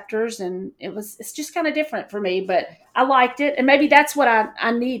of chapters, and it's just kind of different for me, but I liked it, and maybe that's what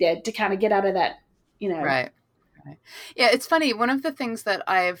I needed to kind of get out of that. Right. Yeah, it's funny. One of the things that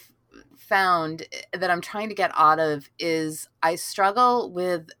I've found that I'm trying to get out of is I struggle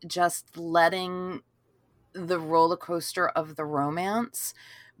with just letting the roller coaster of the romance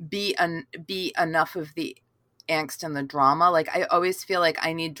be enough of the angst and the drama. Like, I always feel like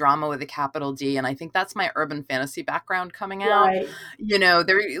I need drama with a capital D, and I think that's my urban fantasy background coming out. Right.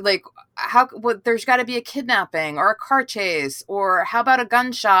 They're like, there's got to be a kidnapping or a car chase, or how about a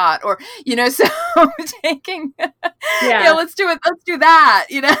gunshot, or so taking let's do it, let's do that.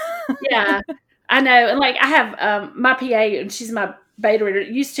 Yeah, I know. And like, I have my PA, and she's my beta reader.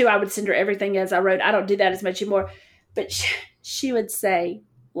 Used to, I would send her everything as I wrote. I don't do that as much anymore, but she would say,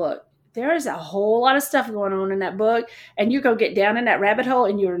 "Look, there is a whole lot of stuff going on in that book, and you're going to get down in that rabbit hole,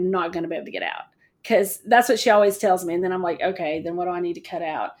 and you're not going to be able to get out." Because that's what she always tells me. And then I'm like, okay, then what do I need to cut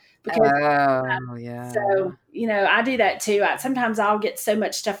out? Because so I do that too. Sometimes I'll get so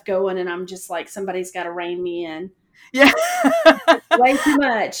much stuff going, and I'm just like, somebody's got to rein me in. Yeah, way too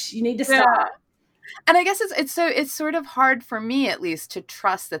much. You need to stop. Yeah. And I guess it's sort of hard for me, at least, to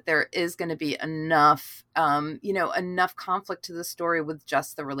trust that there is going to be enough, enough conflict to the story with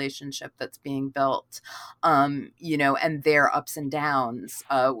just the relationship that's being built, and their ups and downs.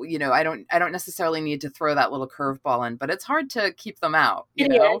 I don't necessarily need to throw that little curveball in, but it's hard to keep them out.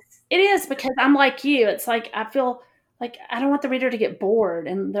 It is, because I'm like you. It's like, I feel like I don't want the reader to get bored,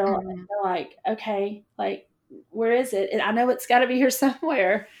 and they're like, okay, like, where is it? And I know it's got to be here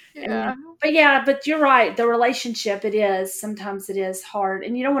somewhere. Yeah. But you're right. The relationship, sometimes it is hard,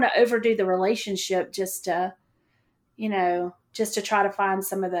 and you don't want to overdo the relationship just to try to find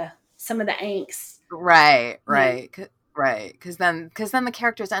some of the angst. Right. Because then the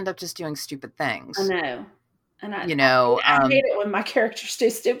characters end up just doing stupid things. I know. And I hate it when my characters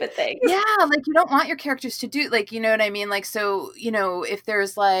do stupid things. Yeah, like, you don't want your characters to do, like, you know what I mean? Like, so, if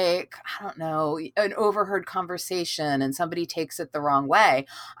there's, like, I don't know, an overheard conversation and somebody takes it the wrong way,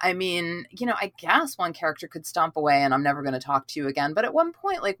 I mean, I guess one character could stomp away and I'm never going to talk to you again. But at one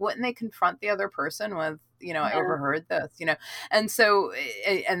point, like, wouldn't they confront the other person with, I overheard this, and so,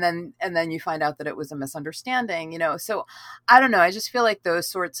 and then you find out that it was a misunderstanding, so I don't know. I just feel like those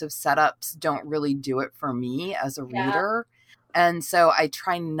sorts of setups don't really do it for me as a reader. And so I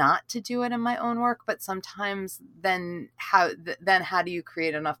try not to do it in my own work, but sometimes then how do you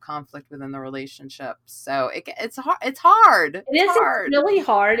create enough conflict within the relationship? So it's hard. It's hard. It's really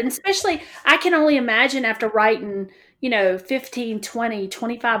hard. And especially, I can only imagine after writing, 15, 20,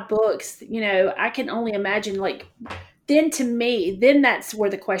 25 books, I can only imagine, like, then to me, then that's where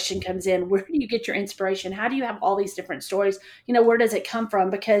the question comes in. Where do you get your inspiration? How do you have all these different stories? Where does it come from?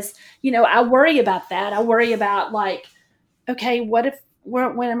 Because, I worry about that. I worry about, like, okay, when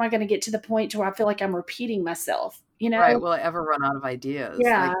am I going to get to the point to where I feel like I'm repeating myself? Right. Will I ever run out of ideas?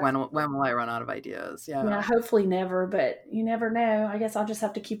 Yeah. Like when will I run out of ideas? Yeah. Hopefully never, but you never know. I guess I'll just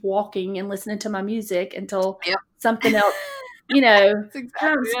have to keep walking and listening to my music until something else,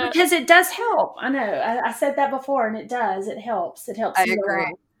 comes, because it does help. I know. I said that before, and it does. It helps. It helps. I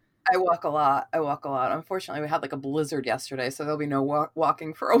agree. I walk a lot. Unfortunately, we had like a blizzard yesterday, so there'll be no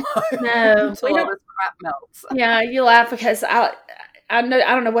walking for a while. No, until all this crap melts. Yeah, you laugh because I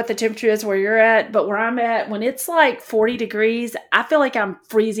don't know what the temperature is where you're at, but where I'm at, when it's like 40 degrees, I feel like I'm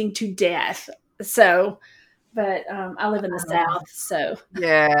freezing to death. So, but I live in the South, so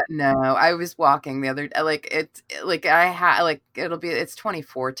no, I was walking the other day. It's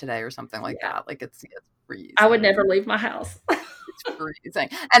 24 today or something like that. Like it's freezing. I would never leave my house. It's freezing.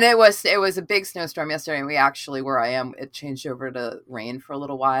 And it was a big snowstorm yesterday, and we actually, where I am, it changed over to rain for a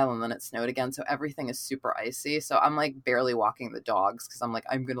little while, and then it snowed again, so everything is super icy. So I'm like barely walking the dogs because I'm like,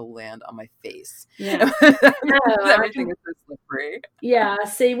 I'm gonna land on my face. Yeah. Everything is so slippery. Yeah,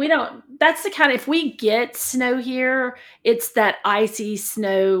 see, we don't, that's the kind of, if we get snow here, it's that icy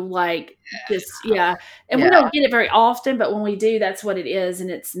snow, like just, and we don't get it very often, but when we do, that's what it is, and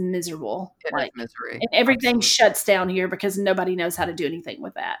it's miserable. It is misery. And everything shuts down here because nobody knows how to do anything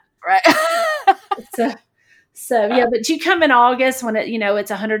with that. Right. So yeah, but you come in August when it's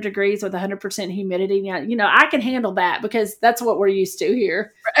 100 degrees with 100% humidity. I can handle that because that's what we're used to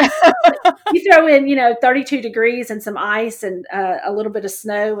here. You throw in, 32 degrees and some ice and a little bit of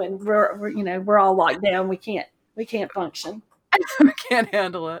snow, and we're all locked down. We can't function. I can't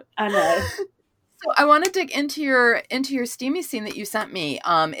handle it. I know. So I want to dig into your steamy scene that you sent me.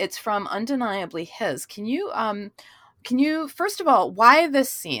 It's from Undeniably His. Can you first of all, why this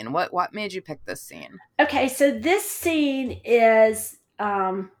scene? What made you pick this scene? Okay, so this scene is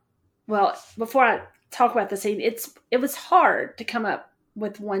well, before I talk about the scene, it was hard to come up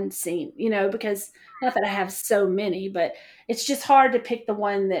with one scene, because not that I have so many, but it's just hard to pick the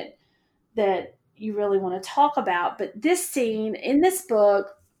one that you really want to talk about. But this scene in this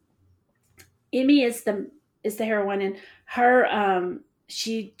book, Emmy is the heroine, and her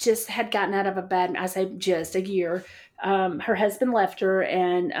she just had gotten out of a year. Her husband left her,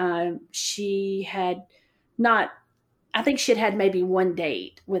 and she had not, I think she had maybe one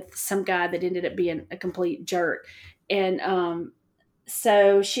date with some guy that ended up being a complete jerk. And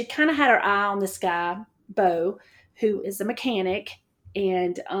so she kind of had her eye on this guy, Bo, who is a mechanic.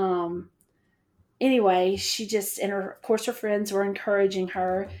 And anyway, she just, and of course her friends were encouraging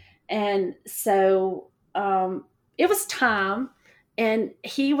her. And so it was time, and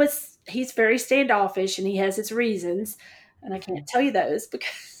he's very standoffish, and he has his reasons, and I can't tell you those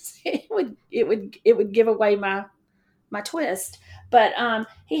because it would give away my twist. But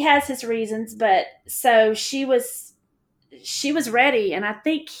he has his reasons. But so she was ready, and I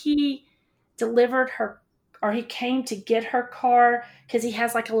think he delivered her, or he came to get her car, because he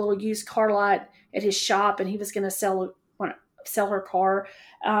has like a little used car lot at his shop, and he was going to sell her car.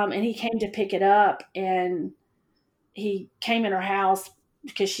 And he came to pick it up, and he came in her house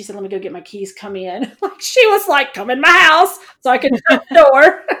because she said, "Let me go get my keys, come in." She was like, "Come in my house so I can shut the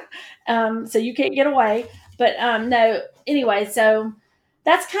door. So you can't get away." But no, anyway, so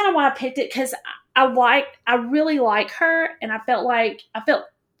that's kind of why I picked it, because I really like her, and I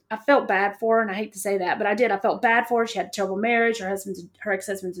felt bad for her, and I hate to say that, but I did. I felt bad for her. She had a terrible marriage. Her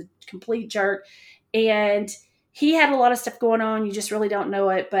ex-husband's a complete jerk, and he had a lot of stuff going on. You just really don't know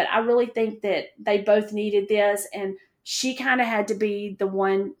it. But I really think that they both needed this, and she kind of had to be the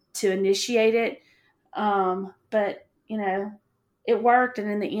one to initiate it. But, it worked. And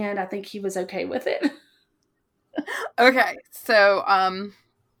in the end, I think he was okay with it. Okay. So,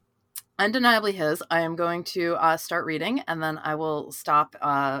 Undeniably His, I am going to start reading, and then I will stop.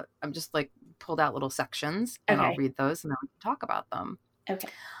 I'm just pulled out little sections, and I'll read those, and then we can talk about them. Okay.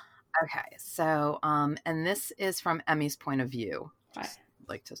 Okay, so, and this is from Emmy's point of view. Right. Just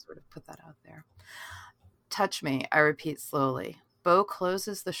like to sort of put that out there. Touch me, I repeat slowly. Beau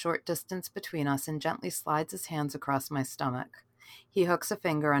closes the short distance between us and gently slides his hands across my stomach. He hooks a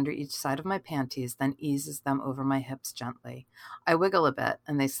finger under each side of my panties, then eases them over my hips gently. I wiggle a bit,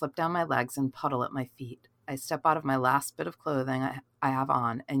 and they slip down my legs and puddle at my feet. I step out of my last bit of clothing I have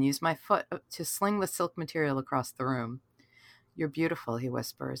on and use my foot to sling the silk material across the room. You're beautiful, he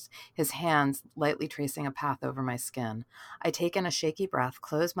whispers, his hands lightly tracing a path over my skin. I take in a shaky breath,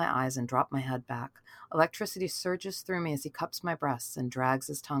 close my eyes, and drop my head back. Electricity surges through me as he cups my breasts and drags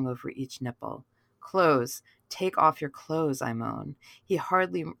his tongue over each nipple. Clothes. Take off your clothes, I moan. He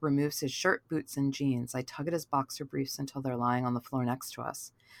hardly removes his shirt, boots, and jeans. I tug at his boxer briefs until they're lying on the floor next to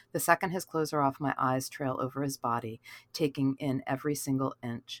us. The second his clothes are off, my eyes trail over his body, taking in every single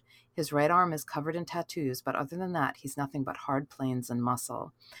inch. His right arm is covered in tattoos, but other than that, he's nothing but hard planes and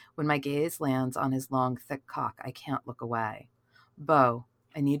muscle. When my gaze lands on his long, thick cock, I can't look away. Beau,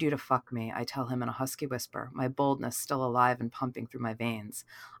 I need you to fuck me, I tell him in a husky whisper, my boldness still alive and pumping through my veins.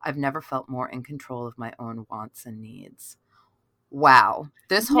 I've never felt more in control of my own wants and needs. Wow.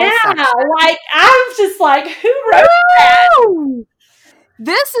 This whole section. Like, I'm just like, who wrote that?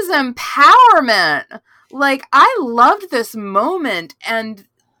 This is empowerment. Like, I loved this moment and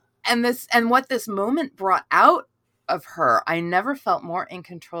what this moment brought out of her. I never felt more in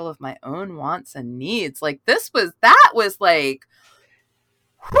control of my own wants and needs. Like, that was like,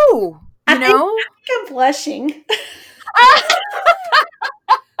 whew, I think I'm blushing.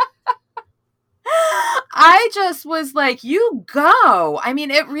 I just was like, you go. I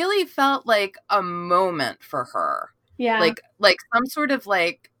mean, it really felt like a moment for her. Yeah. Like some sort of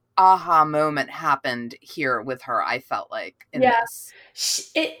like aha moment happened here with her, I felt like in this.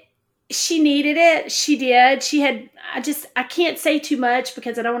 She needed it. She did. I can't say too much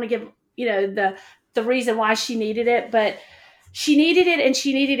because I don't want to give, the reason why she needed it, but she needed it and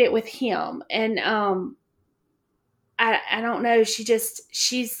she needed it with him. And, I don't know.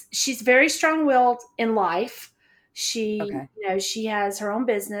 She's very strong-willed in life. She has her own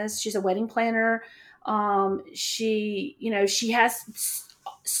business. She's a wedding planner. She has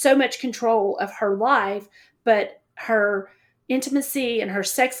so much control of her life, but her intimacy and her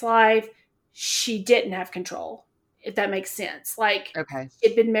sex life, she didn't have control, if that makes sense. Like,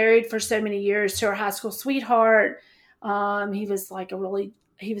 she'd been married for so many years to her high school sweetheart. He was like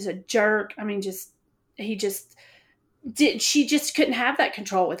he was a jerk. I mean, she just couldn't have that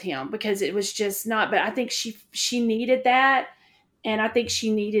control with him because it was just not, but I think she needed that. And I think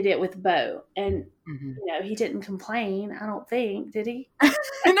she needed it with Beau. And, he didn't complain. I don't think, did he? No,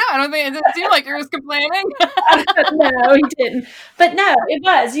 I don't think it didn't seem like he was complaining. No, he didn't. But no, it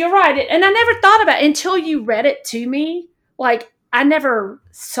was. You're right. And I never thought about it until you read it to me. Like, I never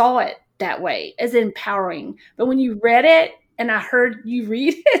saw it that way as empowering. But when you read it and I heard you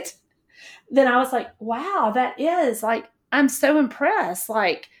read it, then I was like, wow, that is like, I'm so impressed.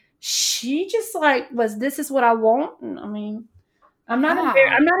 Like, she just like this is what I want. And I mean, I'm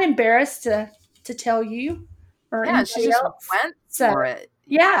not embarrassed to tell you or she just else. went for it.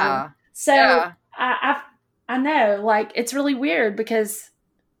 Yeah. So I know, like, it's really weird because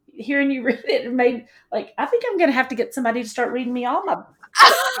hearing you read it made like, I think I'm going to have to get somebody to start reading me all my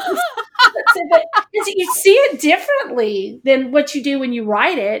but you see it differently than what you do when you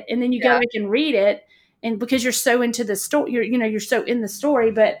write it, and then you go back and read it, and because you're so into the story, you're so in the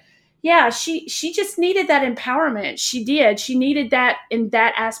story. But yeah, she just needed that empowerment. She did. She needed that in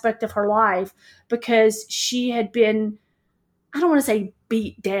that aspect of her life because she had been, I don't want to say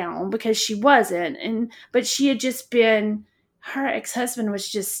beat down because she wasn't, but she had just been. Her ex-husband was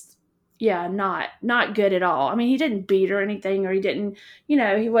just. Yeah, not good at all. I mean, he didn't beat her or anything, or he didn't,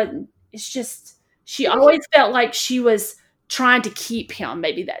 he wasn't. It's just, she always felt like she was trying to keep him.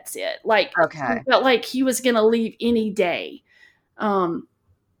 Maybe that's it. Like, she felt like he was going to leave any day. And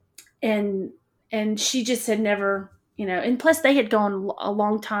she just had never, and plus they had gone a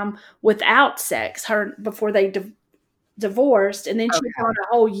long time without sex, her before they divorced. And then she had gone a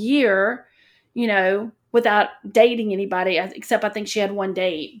whole year, without dating anybody, except I think she had one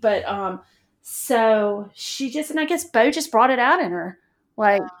date. But so she just, and I guess Beau just brought it out in her,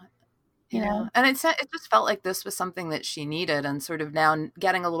 like, and it just felt like this was something that she needed, and sort of now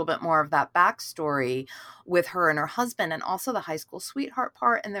getting a little bit more of that backstory with her and her husband, and also the high school sweetheart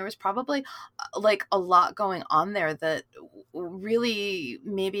part. And there was probably like a lot going on there that really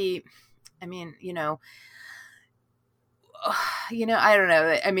maybe, I mean, I don't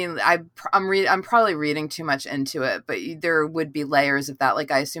know. I mean, I'm probably reading too much into it, but there would be layers of that.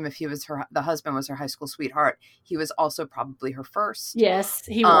 Like, I assume if he was the husband was her high school sweetheart, he was also probably her first. Yes,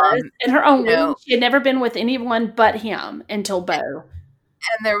 he was. In her own way. She had never been with anyone but him until Beau.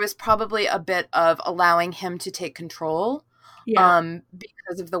 And there was probably a bit of allowing him to take control Yeah.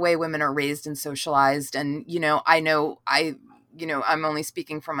 Because of the way women are raised and socialized. And, I'm only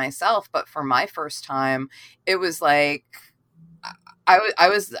speaking for myself, but for my first time, it was like, I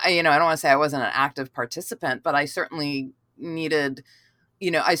was, I don't want to say I wasn't an active participant, but I certainly needed,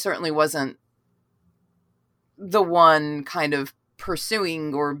 I certainly wasn't the one kind of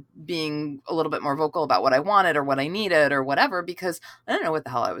pursuing or being a little bit more vocal about what I wanted or what I needed or whatever, because I don't know what the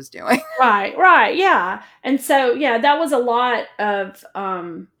hell I was doing. Right, yeah. And so, yeah, that was a lot of,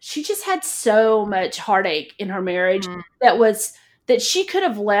 she just had so much heartache in her marriage Mm, that she could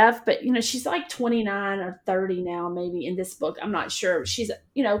have left, but, she's like 29 or 30 now, maybe in this book. I'm not sure. She's,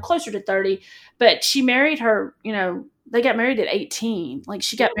 closer to 30, but she married her, they got married at 18. Like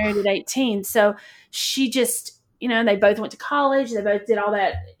she got married at 18. So she just, they both went to college. They both did all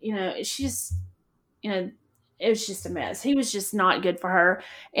that, she just, you know, it was just a mess. He was just not good for her.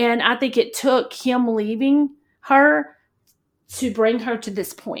 And I think it took him leaving her to bring her to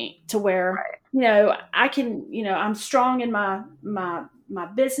this point to where, right. I can, I'm strong in my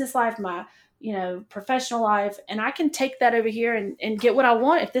business life, my, professional life, and I can take that over here and get what I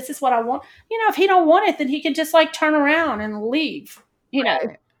want. If this is what I want, if he don't want it, then he can just like turn around and leave,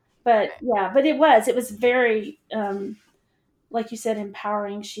 Right. but yeah, but it was very, like you said,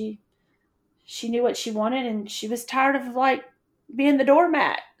 empowering. She knew what she wanted and she was tired of like being the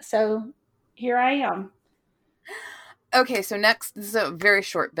doormat. So here I am. Okay, so next, this is a very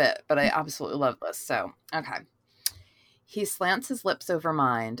short bit, but I absolutely love this. So, okay. He slants his lips over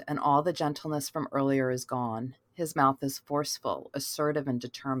mine, and all the gentleness from earlier is gone. His mouth is forceful, assertive, and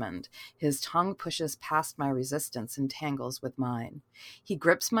determined. His tongue pushes past my resistance and tangles with mine. He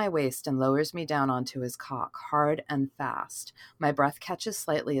grips my waist and lowers me down onto his cock, hard and fast. My breath catches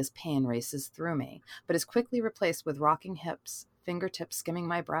slightly as pain races through me, but is quickly replaced with rocking hips, fingertips skimming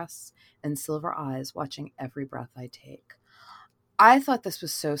my breasts, and silver eyes watching every breath I take. I thought this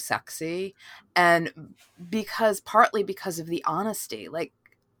was so sexy, and partly because of the honesty. Like,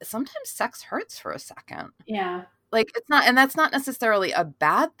 sometimes sex hurts for a second. Yeah. Like, it's not, and that's not necessarily a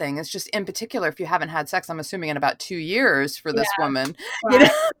bad thing. It's just, in particular, if you haven't had sex, I'm assuming in about 2 years for this Yeah. woman, you know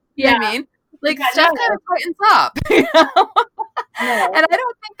Right. what Yeah. I mean? Like, I stuff kind know. of tightens up, you know? I know. And I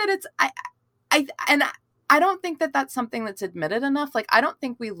don't think that and I don't think that that's something that's admitted enough. Like, I don't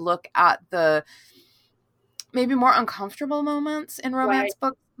think we look at the maybe more uncomfortable moments in Right. romance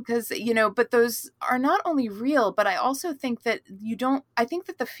books because, but those are not only real, but I also think that I think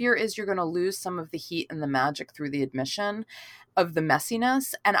that the fear is you're going to lose some of the heat and the magic through the admission of the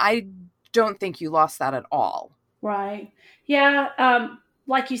messiness. And I don't think you lost that at all. Right. Yeah.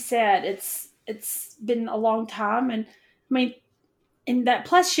 Like you said, it's been a long time, and I mean, and that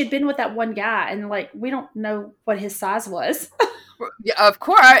plus she'd been with that one guy, and like we don't know what his size was. Yeah, of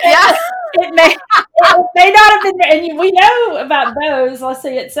course. Yeah. It may not have been, and we know about those. Let's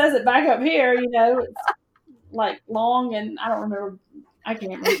see, it says it back up here. It's like long, and I don't remember. I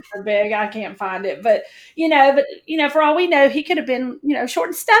can't remember big. I can't find it, but for all we know, he could have been short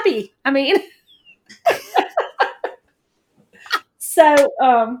and stubby. I mean, so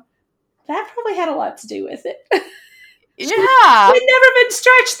that probably had a lot to do with it. Yeah. We'd never been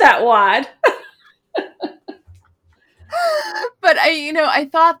stretched that wide. But I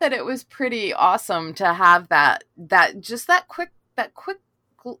thought that it was pretty awesome to have that quick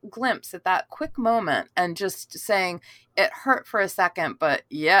glimpse at that quick moment, and just saying it hurt for a second, but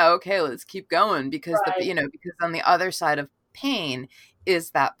yeah, okay, let's keep going, because Right. because on the other side of pain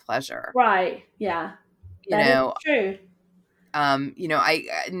is that pleasure. Right. Yeah. You That is know, true. I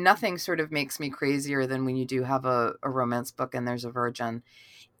nothing sort of makes me crazier than when you do have a romance book and there's a virgin,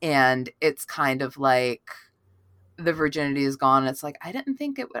 and it's kind of like the virginity is gone. And it's like, I didn't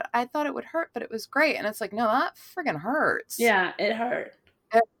think it would, I thought it would hurt, but it was great. And it's like, no, that friggin' hurts. Yeah, it hurt.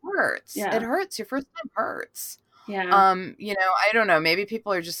 It hurts. It Yeah. hurts. Your first time hurts. Yeah. I don't know. Maybe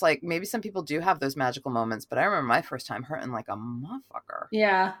people are just like, maybe some people do have those magical moments, but I remember my first time hurting like a motherfucker.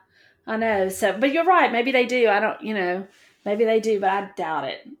 Yeah. I know. So, but you're right. Maybe they do. I don't, maybe they do, but I doubt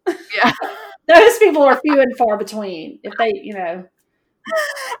it. Yeah. Those people are few and far between. If they,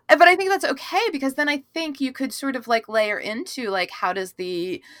 But I think that's okay, because then I think you could sort of like layer into like, how does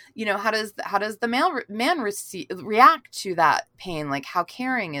the man react to that pain? Like, how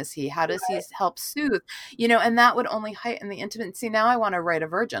caring is he? How does he help soothe? And that would only heighten the intimacy. Now I want to write a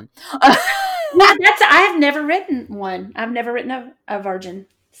virgin. yeah, I have never written one. I've never written a virgin.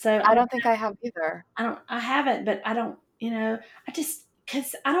 So I don't think I have either. I haven't, but I don't, I just,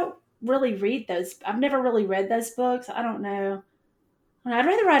 cause I don't really read those. I've never really read those books. I don't know. I'd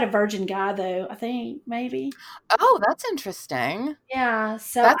rather write a virgin guy, though. I think maybe. Oh, that's interesting. Yeah.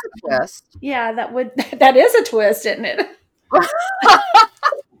 So That's a twist. yeah, that is a twist, isn't it?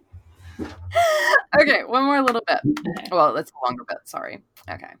 Okay, one more little bit. Well, it's a longer bit, sorry.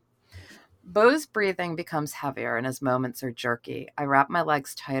 Okay. Beau's breathing becomes heavier and his moments are jerky. I wrap my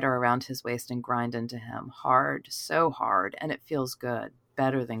legs tighter around his waist and grind into him. Hard, so hard, and it feels good.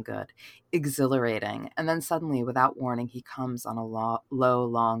 Better than good. Exhilarating. And then suddenly, without warning, he comes on a low,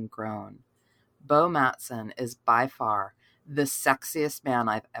 long groan. Beau Matson is by far the sexiest man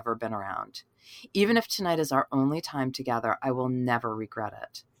I've ever been around. Even if tonight is our only time together, I will never regret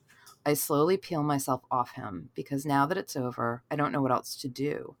it. I slowly peel myself off him because now that it's over, I don't know what else to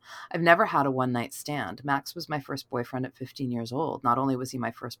do. I've never had a one-night stand. Max was my first boyfriend at 15 years old. Not only was he my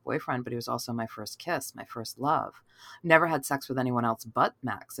first boyfriend, but he was also my first kiss, my first love. I've never had sex with anyone else but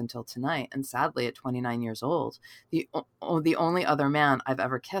Max until tonight. And sadly, at 29 years old, the only other man I've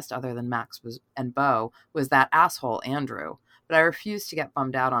ever kissed other than Max and Beau was that asshole, Andrew. But I refuse to get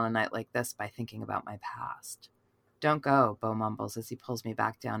bummed out on a night like this by thinking about my past. Don't go, Beau mumbles as he pulls me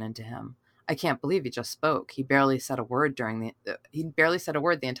back down into him. I can't believe he just spoke. He barely said a word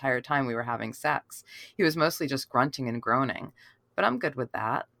the entire time we were having sex. He was mostly just grunting and groaning. But I'm good with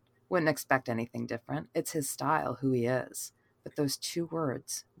that. Wouldn't expect anything different. It's his style, who he is. But those 2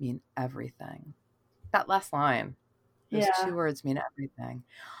 words mean everything. That last line. Those 2 words mean everything.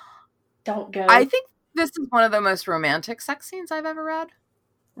 Don't go. I think this is one of the most romantic sex scenes I've ever read.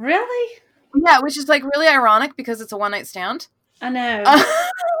 Really? Yeah, which is like really ironic because it's a one-night stand. I know.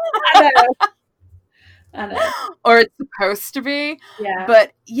 I know. Or it's supposed to be. Yeah.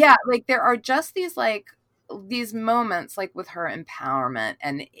 But yeah, like there are just these moments like with her empowerment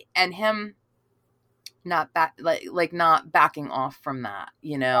and him not not backing off from that,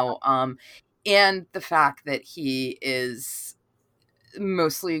 you know, and the fact that he is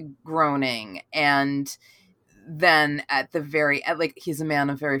mostly groaning, and then at the very like he's a man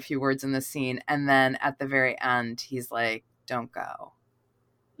of very few words in the scene, and then at the very end he's like, don't go.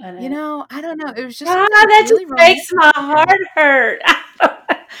 You know, I don't know, it was just that really just makes my heart hurt.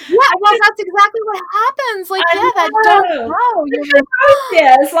 Yeah, well, that's exactly what happens. Like, that don't go.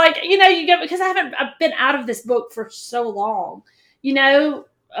 Yes, like, you know, you get, because I've been out of this book for so long, you know,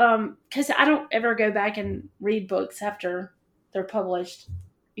 because I don't ever go back and read books after they're published,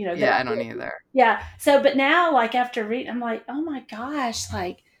 you know. Yeah, I don't either. Yeah. So, but now, like, after reading, I'm like, oh my gosh,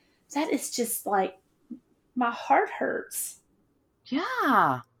 like, that is just like, my heart hurts.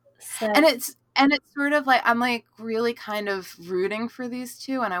 Yeah. So. And it's sort of like, I'm like really kind of rooting for these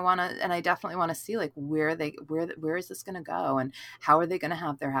two, and I definitely want to see like where is this going to go, and how are they going to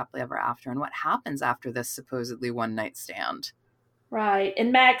have their happily ever after, and what happens after this supposedly one night stand. Right.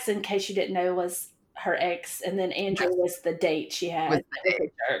 And Max, in case you didn't know, was her ex, and then Andrew was the date she had.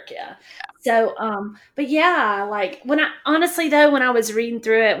 Yeah. So, but yeah, like when I was reading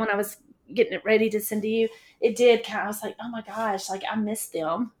through it, when I was getting it ready to send to you, it did I was like, oh my gosh, like I miss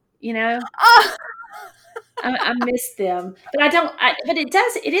them, you know? I miss them, but but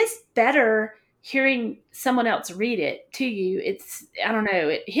it is better hearing someone else read it to you. I don't know,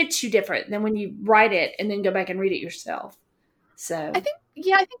 it hits you different than when you write it and then go back and read it yourself. So I think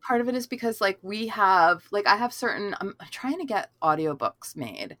part of it is because like I have certain, I'm trying to get audiobooks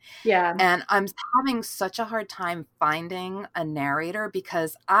made. Yeah. And I'm having such a hard time finding a narrator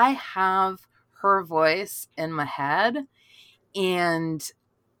because I have her voice in my head and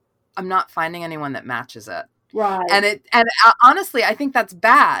I'm not finding anyone that matches it. Right. And honestly, I think that's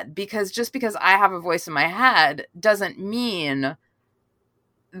bad, because just because I have a voice in my head doesn't mean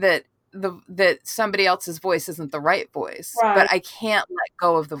that somebody else's voice isn't the right voice. Right. But I can't let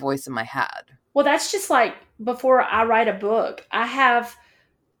go of the voice in my head. Well, that's just like before I write a book, I have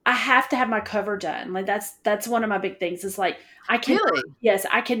to have my cover done. Like that's one of my big things. Is like I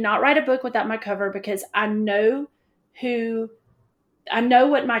cannot write a book without my cover, because I know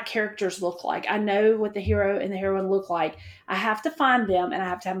what my characters look like. I know what the hero and the heroine look like. I have to find them, and I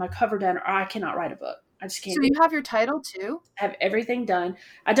have to have my cover done, or I cannot write a book. I just can't. So you have your title too? I have everything done.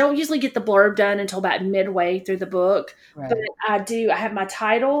 I don't usually get the blurb done until about midway through the book, right. But I do. I have my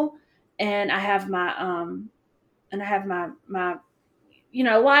title, and I have my you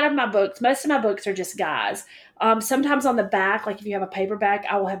know, a lot of my books, most of my books are just guys. Sometimes on the back, like if you have a paperback,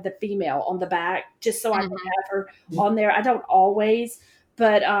 I will have the female on the back just so I can have her on there. I don't always,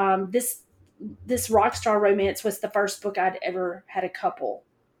 but this Rockstar Romance was the first book I'd ever had a couple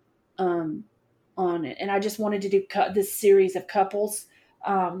on it. And I just wanted to do this series of couples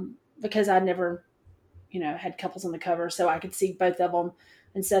because I never, you know, had couples on the cover, so I could see both of them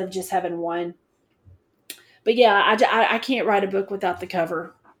instead of just having one. But yeah, I can't write a book without the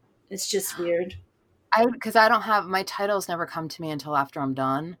cover. It's just weird. Because I don't have, my titles never come to me until after I'm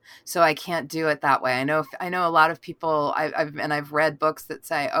done, so I can't do it that way. I know a lot of people. I've read books that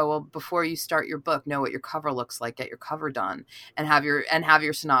say, oh well, before you start your book, know what your cover looks like, get your cover done, and have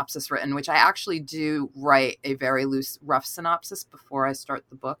your synopsis written. Which I actually do write a very loose, rough synopsis before I start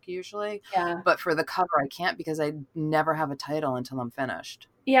the book usually. Yeah. But for the cover, I can't because I never have a title until I'm finished.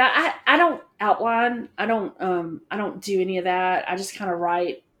 Yeah, I don't outline. I don't do any of that. I just kind of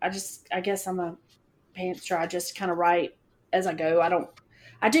write. I guess I'm a pantser. I just kind of write as I go.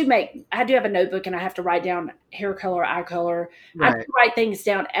 I do have a notebook and I have to write down hair color, eye color. Right. I write things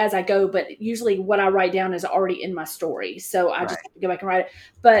down as I go, but usually what I write down is already in my story. So I just have to go back and write it.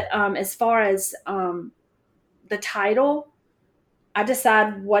 But as far as the title, I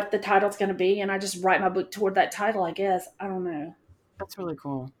decide what the title's going to be and I just write my book toward that title, I guess. I don't know. That's really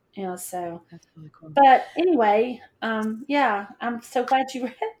cool. Yeah, so that's really cool. But anyway, yeah, I'm so glad you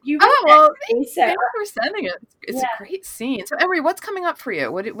read. Thanks for sending it. It's a great scene. So, Emery, what's coming up for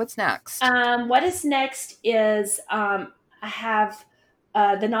you? What's next? What is next is I have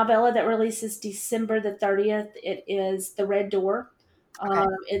the novella that releases December the 30th. It is The Red Door. Okay.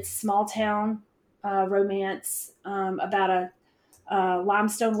 It's small town romance about a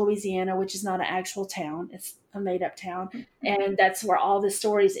Limestone, Louisiana, which is not an actual town. It's a made-up town. And that's where all the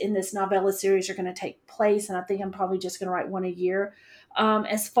stories in this novella series are going to take place. And I think I'm probably just going to write one a year.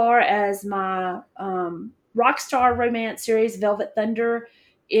 As far as my rock star romance series, Velvet Thunder,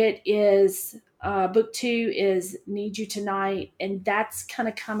 it is book 2 is Need You Tonight. And that's kind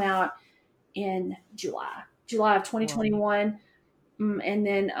of come out in July of 2021. Wow. And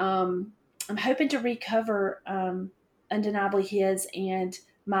then I'm hoping to recover Undeniably His and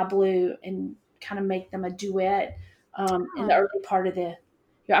My Blue and kind of make them a duet in the early part of the.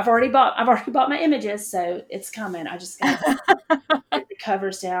 I've already bought my images, so it's coming. I just got to get the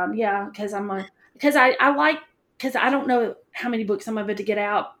covers down. Yeah, because I don't know how many books I'm able to get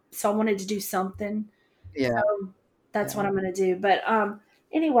out, so I wanted to do something. Yeah, so that's what I'm going to do. But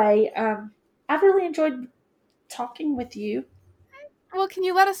anyway, I've really enjoyed talking with you. Well, can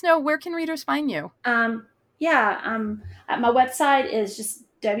you let us know where can readers find you? My website is just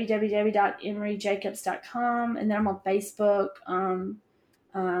www.emeryjacobs.com, and then I'm on Facebook.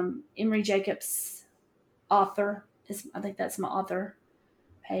 Emery Jacobs author I think that's my author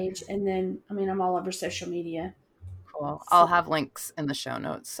page, and then I'm all over social media. Cool. So, I'll have links in the show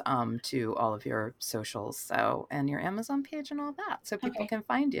notes to all of your socials, and your Amazon page and all that, so people can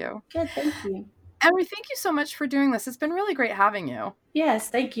find you. Good, thank you. Emery, thank you so much for doing this. It's been really great having you. Yes,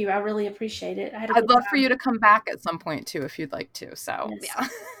 thank you. I really appreciate it. I'd love for you to come back at some point too, if you'd like to. So, yes.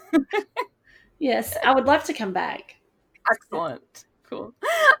 Yeah. Yes, I would love to come back. Excellent. Cool.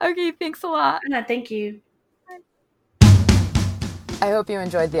 Okay, thanks a lot. No, thank you. I hope you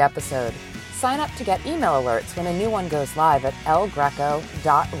enjoyed the episode. Sign up to get email alerts when a new one goes live at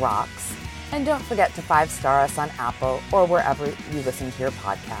elgreco.rocks. And don't forget to 5-star us on Apple or wherever you listen to your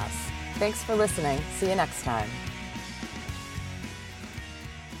podcasts. Thanks for listening. See you next time.